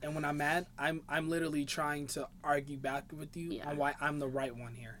know? And when I'm mad, I'm literally trying to argue back with you on why I'm the right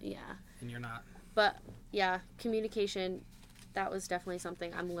one here. Yeah. And you're not. But, yeah, communication, that was definitely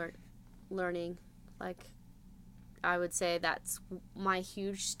something I'm learning. Like, I would say that's my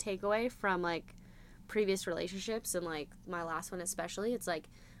huge takeaway from, like, previous relationships and, like, my last one especially. It's, like,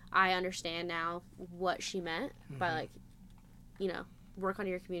 I understand now what she meant by, like, you know, work on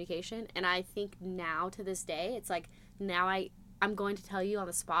your communication. And I think now to this day, it's, like, now I'm going to tell you on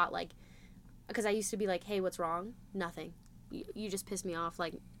the spot, like, because I used to be like, hey, what's wrong? Nothing. You just pissed me off.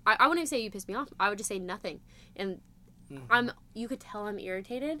 Like, I wouldn't even say you pissed me off. I would just say nothing. And you could tell I'm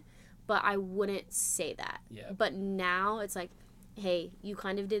irritated, but I wouldn't say that. Yeah. But now it's like, hey, you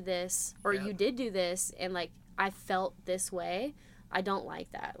kind of did this, or you did do this, and, like, I felt this way. I don't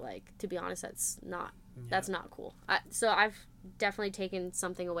like that. Like, to be honest, that's not cool. So I've definitely taken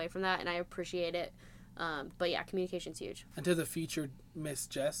something away from that, and I appreciate it. But yeah, communication's huge. And to the future Miss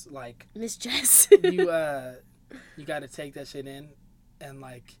Jess, like... Miss Jess. You got to take that shit in and,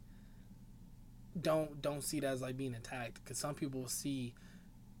 like, don't see it as, like, being attacked. Because some people see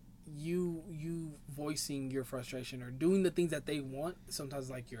you voicing your frustration or doing the things that they want, sometimes,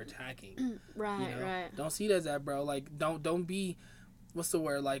 like, you're attacking. Right, you know? right. Don't see it as that, bro. Like, don't be... What's the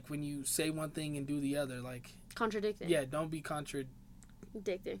word? Like, when you say one thing and do the other, like... Contradicting. Yeah, don't be contradicting.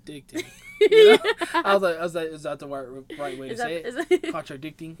 You know? I was like, is that the right way to say it?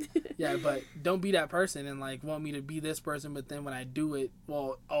 Contradicting. Yeah, but don't be that person and, like, want me to be this person, but then when I do it,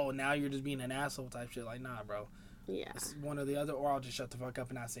 well, now you're just being an asshole type shit. Like, nah, bro. Yeah. It's one or the other, or I'll just shut the fuck up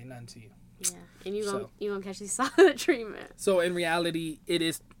and not say nothing to you. Yeah, and you won't catch the silent treatment. So in reality, it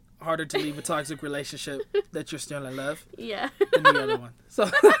is harder to leave a toxic relationship that you're still in love. Yeah. Than the other one. So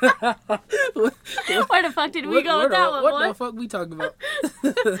where the fuck did we go with that one? What the fuck we talking about?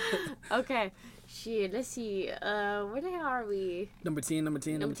 Okay. Shit, let's see. Where the hell are we? Number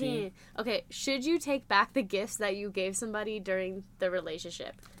 10. Okay, should you take back the gifts that you gave somebody during the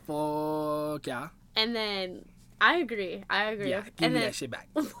relationship? Fuck yeah. And then I agree. Yeah, give me that shit back.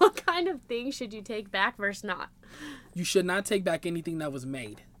 What kind of things should you take back versus not? You should not take back anything that was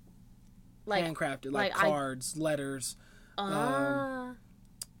made. Like, handcrafted, like cards, letters.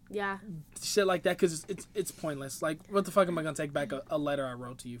 Yeah. Shit like that, because it's pointless. Like, what the fuck am I going to take back a letter I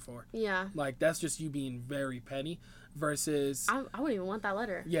wrote to you for? Yeah. Like, that's just you being very petty versus... I wouldn't even want that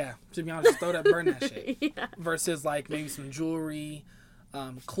letter. Yeah. To be honest, burn that shit. Yeah. Versus, like, maybe some jewelry.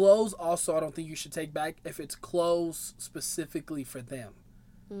 Clothes, also, I don't think you should take back if it's clothes specifically for them.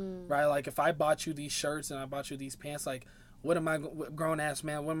 Right? Like, if I bought you these shirts and I bought you these pants, like, what am I... Grown-ass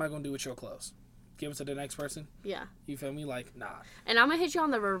man, what am I going to do with your clothes? Give it to the next person? Yeah. You feel me? Like, nah. And I'm going to hit you on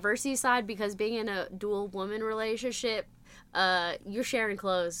the reversey side because being in a dual woman relationship, you're sharing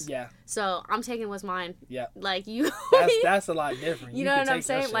clothes. Yeah. So I'm taking what's mine. Yeah. Like, you... That's a lot different. You know what I'm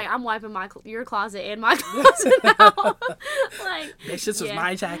saying? Like, I'm wiping your closet and my closet now. Like... This shit was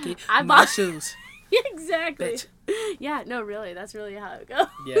my jacket, my shoes. Exactly. Bitch. Yeah, no, really. That's really how it goes.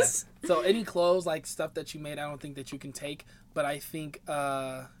 Yeah. So any clothes, like, stuff that you made, I don't think that you can take. But I think...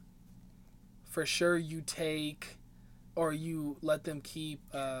 for sure you take or you let them keep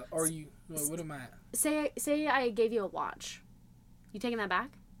or you what am I at? Say I gave you a watch. You taking that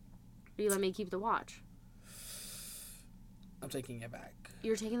back? Or you let me keep the watch? I'm taking it back.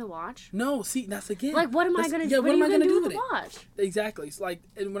 You're taking the watch? No, see, that's again. Like, what am I gonna do? What am I gonna do with the watch? Exactly. It's like,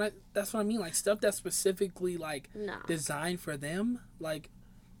 and that's what I mean. Like, stuff that's specifically like designed for them. Like,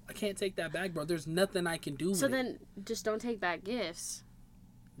 I can't take that back, bro. There's nothing I can do with it. So then, just don't take back gifts.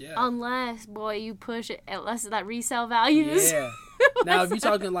 Yeah. Unless, boy, you push it, unless that resale values. Yeah. Now, if you're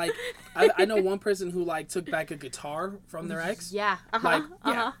talking, like, I know one person who, like, took back a guitar from their ex. Yeah.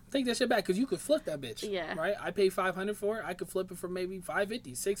 Take that shit back, because you could flip that bitch. Yeah. Right? I paid $500 for it. I could flip it for maybe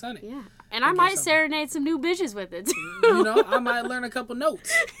 $550, $600. Yeah. And I might serenade some new bitches with it, too. You know, I might learn a couple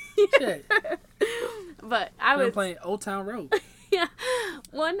notes. Shit. But I was playing Old Town Road. Yeah.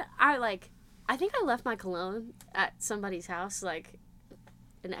 I think I left my cologne at somebody's house, like,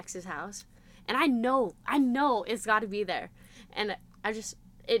 an ex's house, and I know it's got to be there, and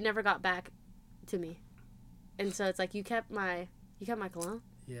it never got back to me, and so it's like you kept my cologne.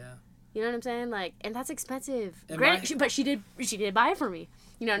 Yeah. You know what I'm saying? Like, and that's expensive. But she did buy it for me.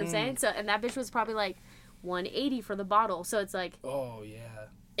 You know what I'm saying? So, and that bitch was probably like $180 for the bottle. So it's like, oh yeah.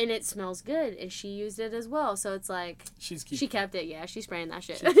 And it smells good, and she used it as well. So it's like she kept it. Yeah, she's spraying that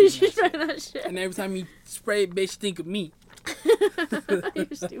shit. She's spraying that shit. And every time you spray it, bitch, think of me. You're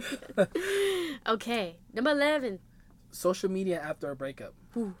stupid. Okay, number 11. Social media after a breakup.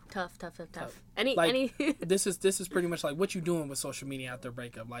 Ooh, tough. Any this is pretty much like what you doing with social media after a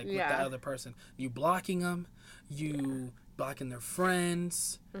breakup, like with the other person. You blocking them, you blocking their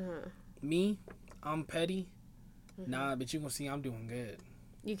friends. Mm-hmm. Me, I'm petty. Mm-hmm. Nah, but you gonna see I'm doing good.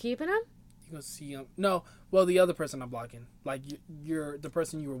 You keeping them? You gonna see no. Well, the other person I'm blocking, like you're the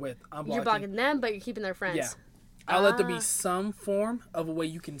person you were with. I'm blocking. You're blocking them, but you're keeping their friends. Yeah. I'll let there be some form of a way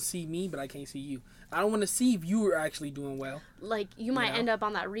you can see me, but I can't see you. I don't want to see if you are actually doing well. Like, you might end up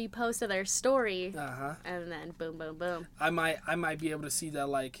on that repost of their story. Uh-huh. And then boom, boom, boom. I might be able to see that,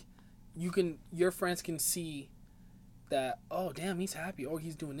 like, your friends can see that, oh, damn, he's happy. Oh,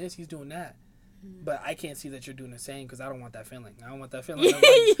 he's doing this, he's doing that. But I can't see that you're doing the same because I don't want that feeling. I don't want that feeling. Like,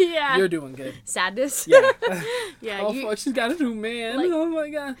 yeah. You're doing good. Sadness. Yeah. Yeah. Oh, fuck, she's got a new man. Like, oh, my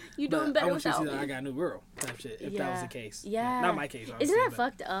God. You doing better without me. I want you to see that I got a new girl type shit, if that was the case. Yeah. Not my case, obviously. Isn't that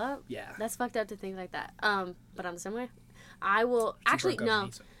fucked up? Yeah. That's fucked up to think like that. But on the same way, I will... Actually, no.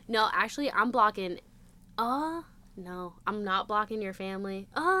 No, actually, I'm blocking... No, I'm not blocking your family.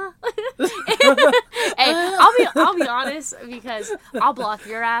 Hey, I'll be honest, because I'll block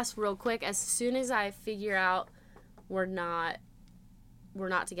your ass real quick as soon as I figure out we're not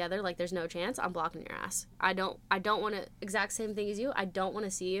together. Like, there's no chance. I'm blocking your ass. I don't want to exact same thing as you. I don't want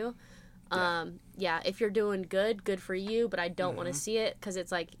to see you. Yeah. If you're doing good for you, but I don't want to see it because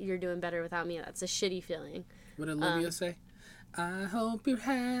it's like you're doing better without me. That's a shitty feeling. What did Olivia say? I hope you're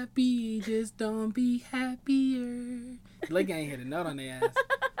happy, just don't be happier. Blake ain't hit a note on their ass.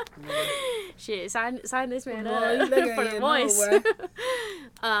 Shit, sign this man up for the voice.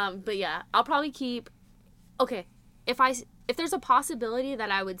 But yeah, I'll probably keep... Okay, if there's a possibility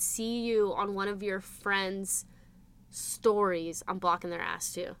that I would see you on one of your friends' stories, I'm blocking their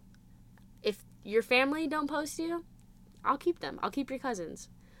ass too. If your family don't post you, I'll keep them. I'll keep your cousins.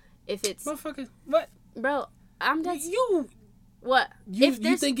 If it's... Motherfucker, what? Bro, I'm dead... You... What? You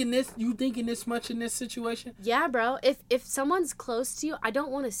thinking this much in this situation? Yeah, bro. If someone's close to you, I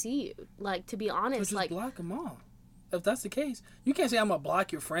don't want to see you. Like, to be honest, so just like, block them all. If that's the case, you can't say I'm gonna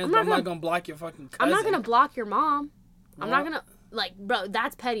block your friends, but I'm not gonna block your fucking cousin. I'm not gonna block your mom. I'm not gonna, like, bro.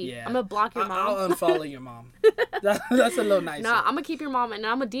 That's petty. Yeah. I'm gonna block your mom. I'll unfollow your mom. That's a little nicer. No, I'm gonna keep your mom, and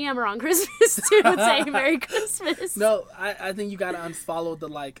I'm gonna DM her on Christmas too, and say Merry Christmas. No, I think you gotta unfollow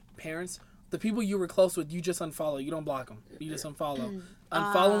the parents. The people you were close with, you just unfollow. You don't block them. You just unfollow.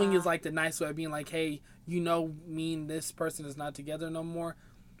 Unfollowing is like the nice way of being like, hey, me and this person is not together no more.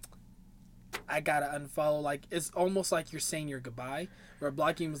 I gotta unfollow. Like, it's almost like you're saying your goodbye. Where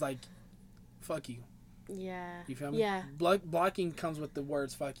blocking was like, fuck you. Yeah. You feel me? Yeah. Blocking comes with the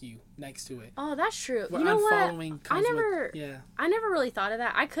words "fuck you" next to it. Oh, that's true. Where you know what? I never really thought of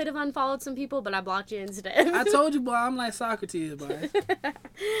that. I could have unfollowed some people, but I blocked you instead. I told you, boy. I'm like Socrates, boy.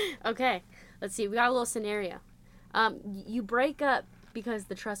 Okay. Let's see. We got a little scenario. You break up because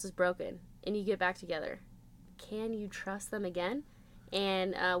the trust is broken, and you get back together. Can you trust them again?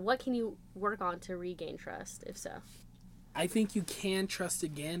 And what can you work on to regain trust, if so? I think you can trust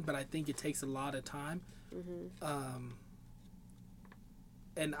again, but I think it takes a lot of time. Mm-hmm.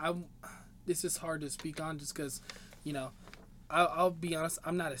 And this is hard to speak on just because, I'll be honest,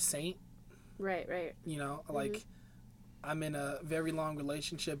 I'm not a saint. Right. Like, I'm in a very long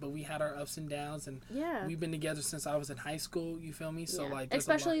relationship, but we had our ups and downs, and we've been together since I was in high school. You feel me? So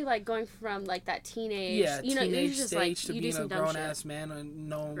especially like going from like that teenage, teenage just, stage to you being a grown ass man and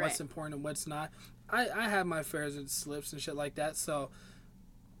knowing what's important and what's not. I have my fares and slips and shit like that, so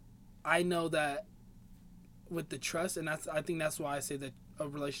I know that with the trust, and I think that's why I say that a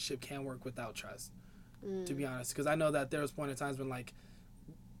relationship can work without trust. To be honest, because I know that there was point in times when like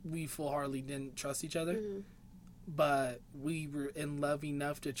we full-heartedly didn't trust each other. But we were in love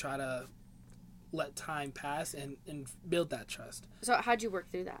enough to try to let time pass and build that trust. So how'd you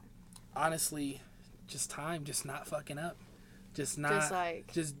work through that? Honestly, just time, just not fucking up. Just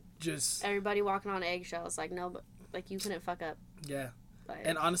everybody walking on eggshells. Like, no, but like you couldn't fuck up. Yeah.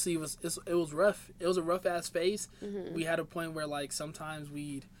 And honestly, it was rough. It was a rough ass phase. We had a point where like sometimes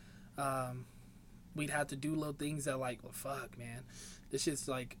we'd have to do little things that like, well, fuck, man. This shit's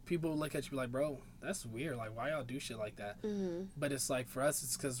like, people look at you like, bro, that's weird. Like, why y'all do shit like that? But it's like, for us,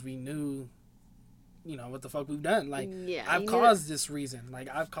 it's because we knew, what the fuck we've done. Like, I've caused this reason. Like,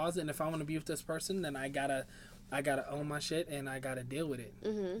 I've caused it, and if I want to be with this person, then I gotta own my shit, and I gotta deal with it.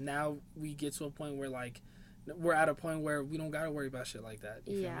 Now we get to a point where, like, we're at a point where we don't gotta worry about shit like that.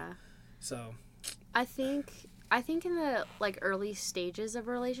 You feel me? So, I think in the, like, early stages of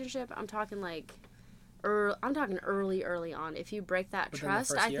a relationship, I'm talking early on. If you break that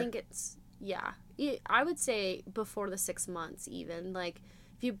trust, I think it's, I would say before the 6 months even. Like,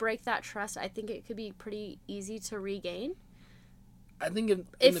 if you break that trust, I think it could be pretty easy to regain. I think in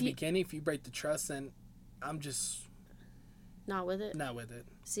the beginning, if you break the trust, then I'm just... Not with it? Not with it.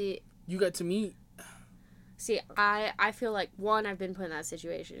 See... You got to me... See, I feel like, one, I've been put in that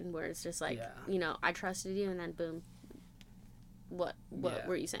situation where it's just like, you know, I trusted you and then boom, what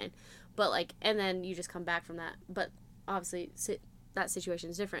were you saying? But like, and then you just come back from that. But obviously that situation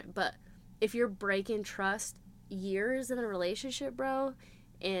is different. But if you're breaking trust years in a relationship, bro,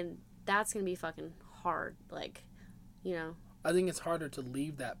 and that's going to be fucking hard. Like, you know. I think it's harder to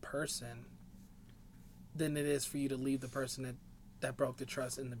leave that person than it is for you to leave the person that broke the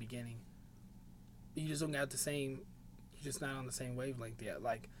trust in the beginning. You just don't got the same, you're just not on the same wavelength yet.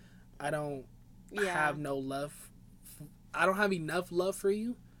 Like, I don't have no love. I don't have enough love for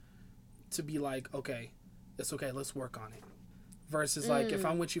you to be like, okay, it's okay, let's work on it. Versus, like, if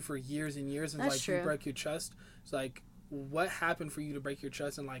I'm with you for years and years and, like, you break your trust, it's like, what happened for you to break your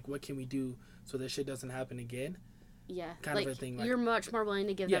trust and, like, what can we do so this shit doesn't happen again? Yeah. Kind of a thing. Like, you're much more willing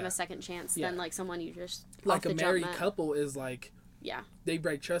to give them a second chance than, like, someone you just like a married couple is, like, yeah, they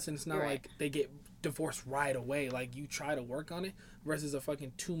break trust and it's not like they get divorced right away. Like, you try to work on it versus a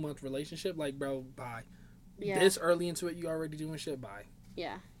fucking 2-month relationship. Like, bro, bye. Yeah. This early into it, you already doing shit, bye.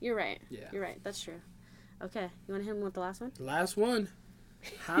 Yeah, you're right. Yeah. You're right. That's true. Okay. You want to hit him with the last one? Last one.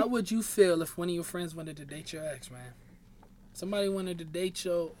 How would you feel if one of your friends wanted to date your ex, man? Somebody wanted to date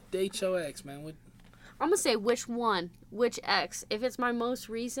your ex, man. I'm going to say which one, which ex. If it's my most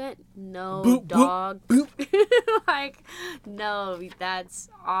recent, no, boop, dog. Boop, boop. Like, no, that's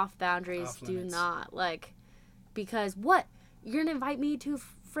off boundaries. Off do not. Like, because what? You're going to invite me to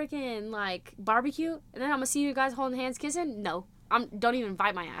freaking, like, barbecue? And then I'm going to see you guys holding hands kissing? No. Don't even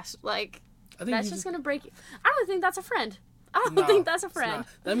invite my ass. Like, that's just going to break you. I don't think that's a friend. I don't think that's a friend.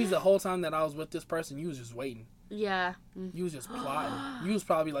 That means the whole time that I was with this person, you was just waiting. Yeah. You was just plotting. You was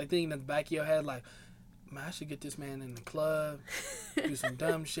probably, like, thinking in the back of your head, like, man, I should get this man in the club, do some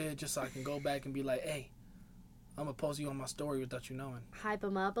dumb shit, just so I can go back and be like, hey, I'm going to post you on my story without you knowing. Hype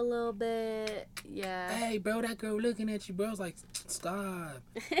him up a little bit. Yeah. Hey, bro, that girl looking at you, bro. I was like, stop.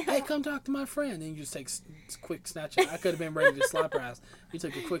 Hey, come talk to my friend. Then you just take a quick Snapchat. I could have been ready to slap her ass. You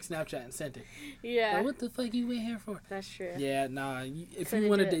took a quick Snapchat and sent it. Yeah. Like, what the fuck you in here for? That's true. Yeah, nah. If you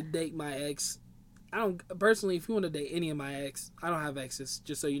wanted to date my ex, I don't, personally, if you want to date any of my ex, I don't have exes,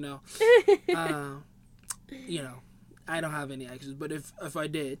 just so you know. You know, I don't have any exes, but if I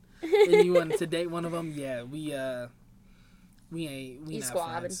did, and you wanted to date one of them, yeah, we not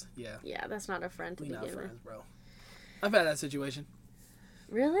friends. Yeah. Yeah, that's not a friend to begin with. We not friends, bro. I've had that situation.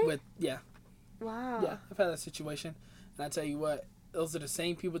 Really? Wow. Yeah, I've had that situation, and I tell you what, those are the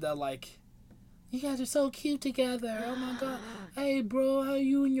same people that like, you guys are so cute together. Oh my god. Hey, bro, how are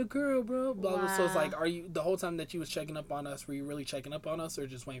you and your girl, bro? Wow. So it's like, are you the whole time that you was checking up on us? Were you really checking up on us, or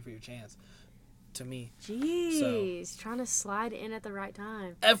just waiting for your chance? To me. Jeez. Trying to slide in at the right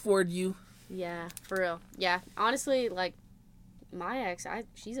time. F-word you. Yeah, for real. Yeah, honestly, like, my ex,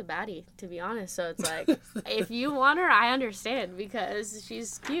 she's a baddie, to be honest. So it's like, if you want her, I understand, because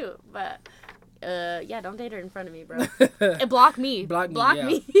she's cute. But, yeah, don't date her in front of me, bro. And block me. Block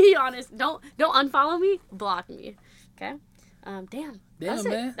me, honest. Don't unfollow me. Block me. Okay? Damn,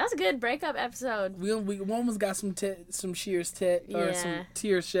 man. That's a good breakup episode. We almost got some shears or some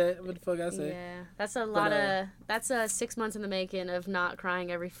tears shed. What the fuck I say? Yeah, that's a lot of. That's 6 months in the making of not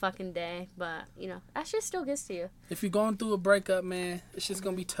crying every fucking day. But you know, that shit still gets to you. If you're going through a breakup, man, it's just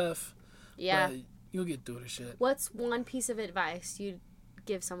gonna be tough. Yeah, but you'll get through the shit. What's one piece of advice you'd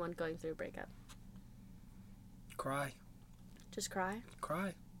give someone going through a breakup? Cry. Just cry.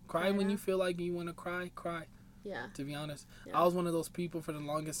 Cry when you feel like you want to cry. Cry. Yeah. To be honest, I was one of those people for the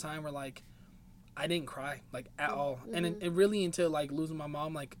longest time where like I didn't cry like at all, and it really until like losing my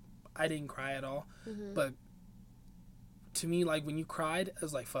mom, like I didn't cry at all. But to me, like when you cried, I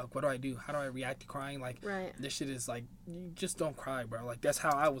was like, fuck, what do I do? How do I react to crying? Like this shit is like, you just don't cry, bro. Like that's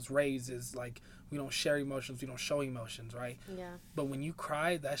how I was raised. Is like we don't share emotions, we don't show emotions, right? Yeah. But when you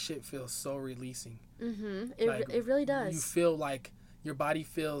cry, that shit feels so releasing. It really does. You feel like your body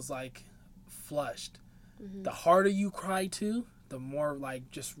feels like flushed. The harder you cry too, the more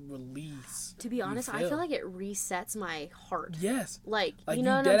like just release. To be honest, I feel like it resets my heart. Yes. Like you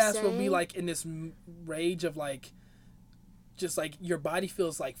know, dead ass will be like in this rage of like, just like your body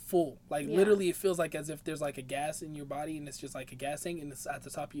feels like full. Like literally, it feels like as if there's like a gas in your body, and it's just like a gas tank, and it's at the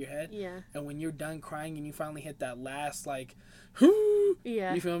top of your head. Yeah. And when you're done crying and you finally hit that last like, you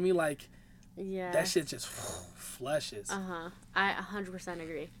feel me? Like, that shit just flushes. I 100%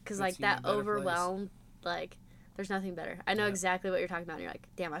 agree. Because like that overwhelm. Like, there's nothing better. I know exactly what you're talking about. And you're like,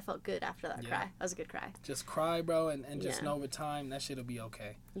 damn, I felt good after that cry. That was a good cry. Just cry, bro, and just know with time, that shit'll be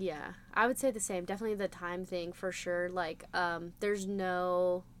okay. Yeah. I would say the same. Definitely the time thing, for sure. Like, there's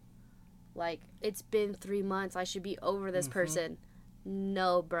no, like, it's been 3 months. I should be over this person.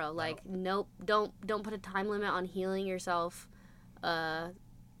 no, bro. Like, nope. Don't put a time limit on healing yourself.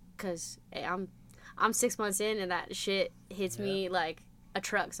 Cause hey, I'm 6 months in and that shit hits me like a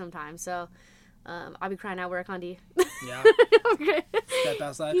truck sometimes. So, I'll be crying out where I can't do. Yeah. Okay. Step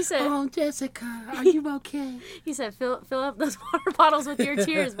outside. He said, "Oh, Jessica, are you okay?" He said, fill up those water bottles with your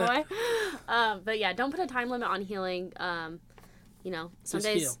tears, boy. But yeah, don't put a time limit on healing. You know, some just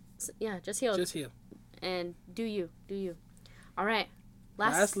days, heal. Just heal. Just heal. And do you. All right.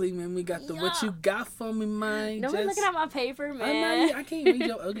 Lastly, man, we got the what you got for me, man. No one looking at my paper, man. I can't read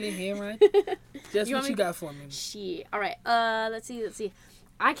your ugly handwriting. Just what you got for me. Shit. All right. Let's see.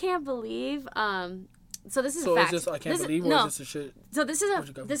 I can't believe. So this is a fact. Is this I can't believe, or no. is this a shit? So this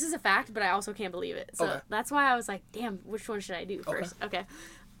is a fact, but I also can't believe it. So that's why I was like, damn, which one should I do first? Okay.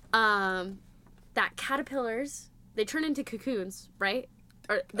 That caterpillars, they turn into cocoons, right?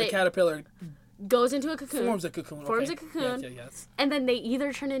 Or a caterpillar goes into a cocoon. Forms a cocoon. Forms a cocoon. Yes. And then they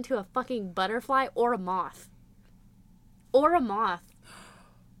either turn into a fucking butterfly or a moth. Listen.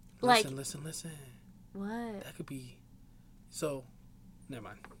 What? That could be. So, never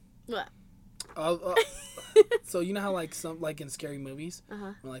mind. What? So you know how like in scary movies,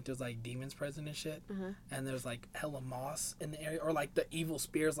 Uh-huh. when like there's like demons present and shit, and there's like hella moss in the area, or like the evil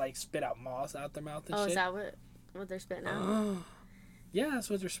spirits like spit out moss out their mouth and shit. Oh, is that what they're spitting out? Yeah, that's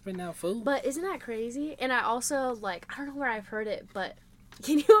what they're spitting out, food. But isn't that crazy? And I also I don't know where I've heard it, but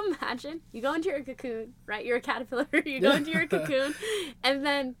can you imagine? You go into your cocoon, right? You're a caterpillar. You go into your cocoon, and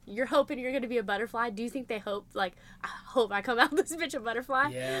then you're hoping you're going to be a butterfly. Do you think they hope, like, I hope I come out this bitch a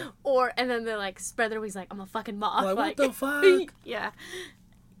butterfly? Yeah. And then they, like, spread their wings like, I'm a fucking moth. Like, what the fuck? Yeah.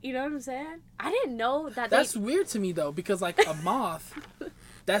 You know what I'm saying? I didn't know that That's weird to me, though, because, like, a moth...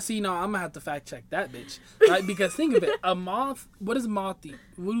 I'm going to have to fact check that bitch. Right? Because think of it. A moth... What does a moth eat?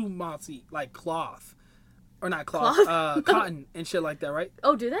 What do moths eat? Like, cloth. Or not cloth, cotton and shit like that, right?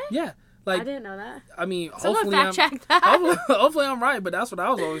 Oh, do they? Yeah. Like, I didn't know that. I mean, Someone fact check that. Hopefully I'm right, but that's what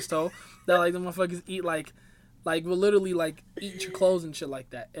I was always told. That, like, the motherfuckers eat, will literally, like, eat your clothes and shit like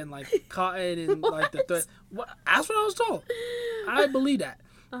that. And, like, cotton and, like, the thread. That's what I was told. I believe that.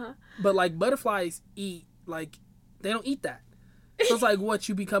 Uh-huh. But, like, butterflies eat, like, they don't eat that. So it's like, what,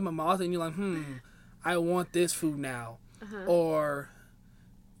 you become a moth and you're like, I want this food now. Uh-huh. Or...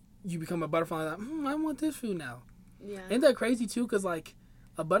 you become a butterfly, like, I want this food now. Yeah. Ain't that crazy, too? Because, like,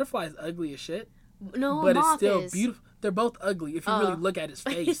 a butterfly is ugly as shit. No, but it's still beautiful. They're both ugly if you really look at its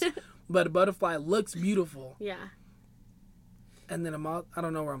face. But a butterfly looks beautiful. Yeah. And then a moth, I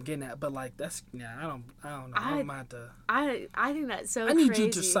don't know where I'm getting at, but, like, that's, I don't know. I might have to. I think that's so I need crazy. you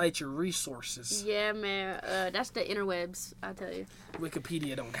to cite your resources. Yeah, man. That's the interwebs, I tell you.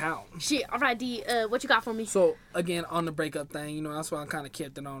 Wikipedia don't count. Shit. All right, D, what you got for me? So, again, on the breakup thing, that's why I kind of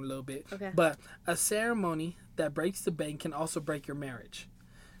kept it on a little bit. Okay. But a ceremony that breaks the bank can also break your marriage.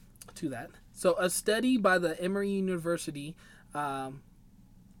 To that. So, a study by the Emory University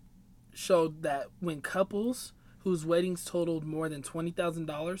showed that when couples whose weddings totaled more than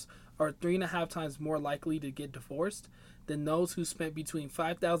 $20,000 are 3.5 times more likely to get divorced than those who spent between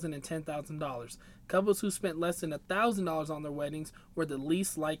 $5,000 and $10,000. Couples who spent less than $1,000 on their weddings were the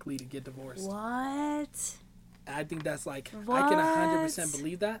least likely to get divorced. What? I think that's like, what? I can 100%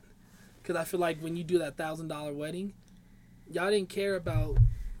 believe that. Because I feel like when you do that $1,000 wedding, y'all didn't care about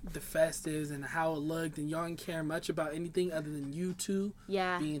the festives and how it looked, and y'all didn't care much about anything other than you two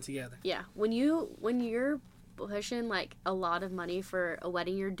being together. Yeah. When you're pushing like a lot of money for a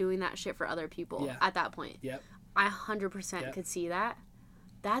wedding, you're doing that shit for other people at that point. Yep. I 100% could see that.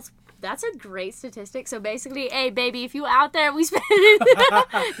 That's a great statistic. So basically, hey baby, if you out there, we spend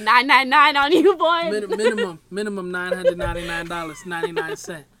 $999 on you, boy. minimum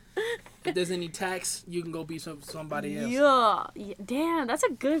 $999.99. If there's any tax, you can go be somebody else. Yeah. Damn, that's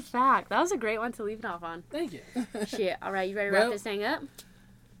a good fact. That was a great one to leave it off on. Thank you. Shit. All right, you ready to wrap this thing up?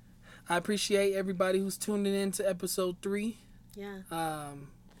 I appreciate everybody who's tuning in to episode 3. Yeah.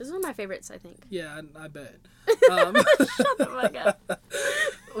 This is one of my favorites, I think. Yeah, I bet. Shut the fuck up.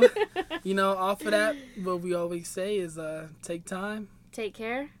 Off of that, what we always say is take time. Take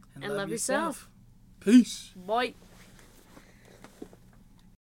care. And love yourself. Peace. Boy.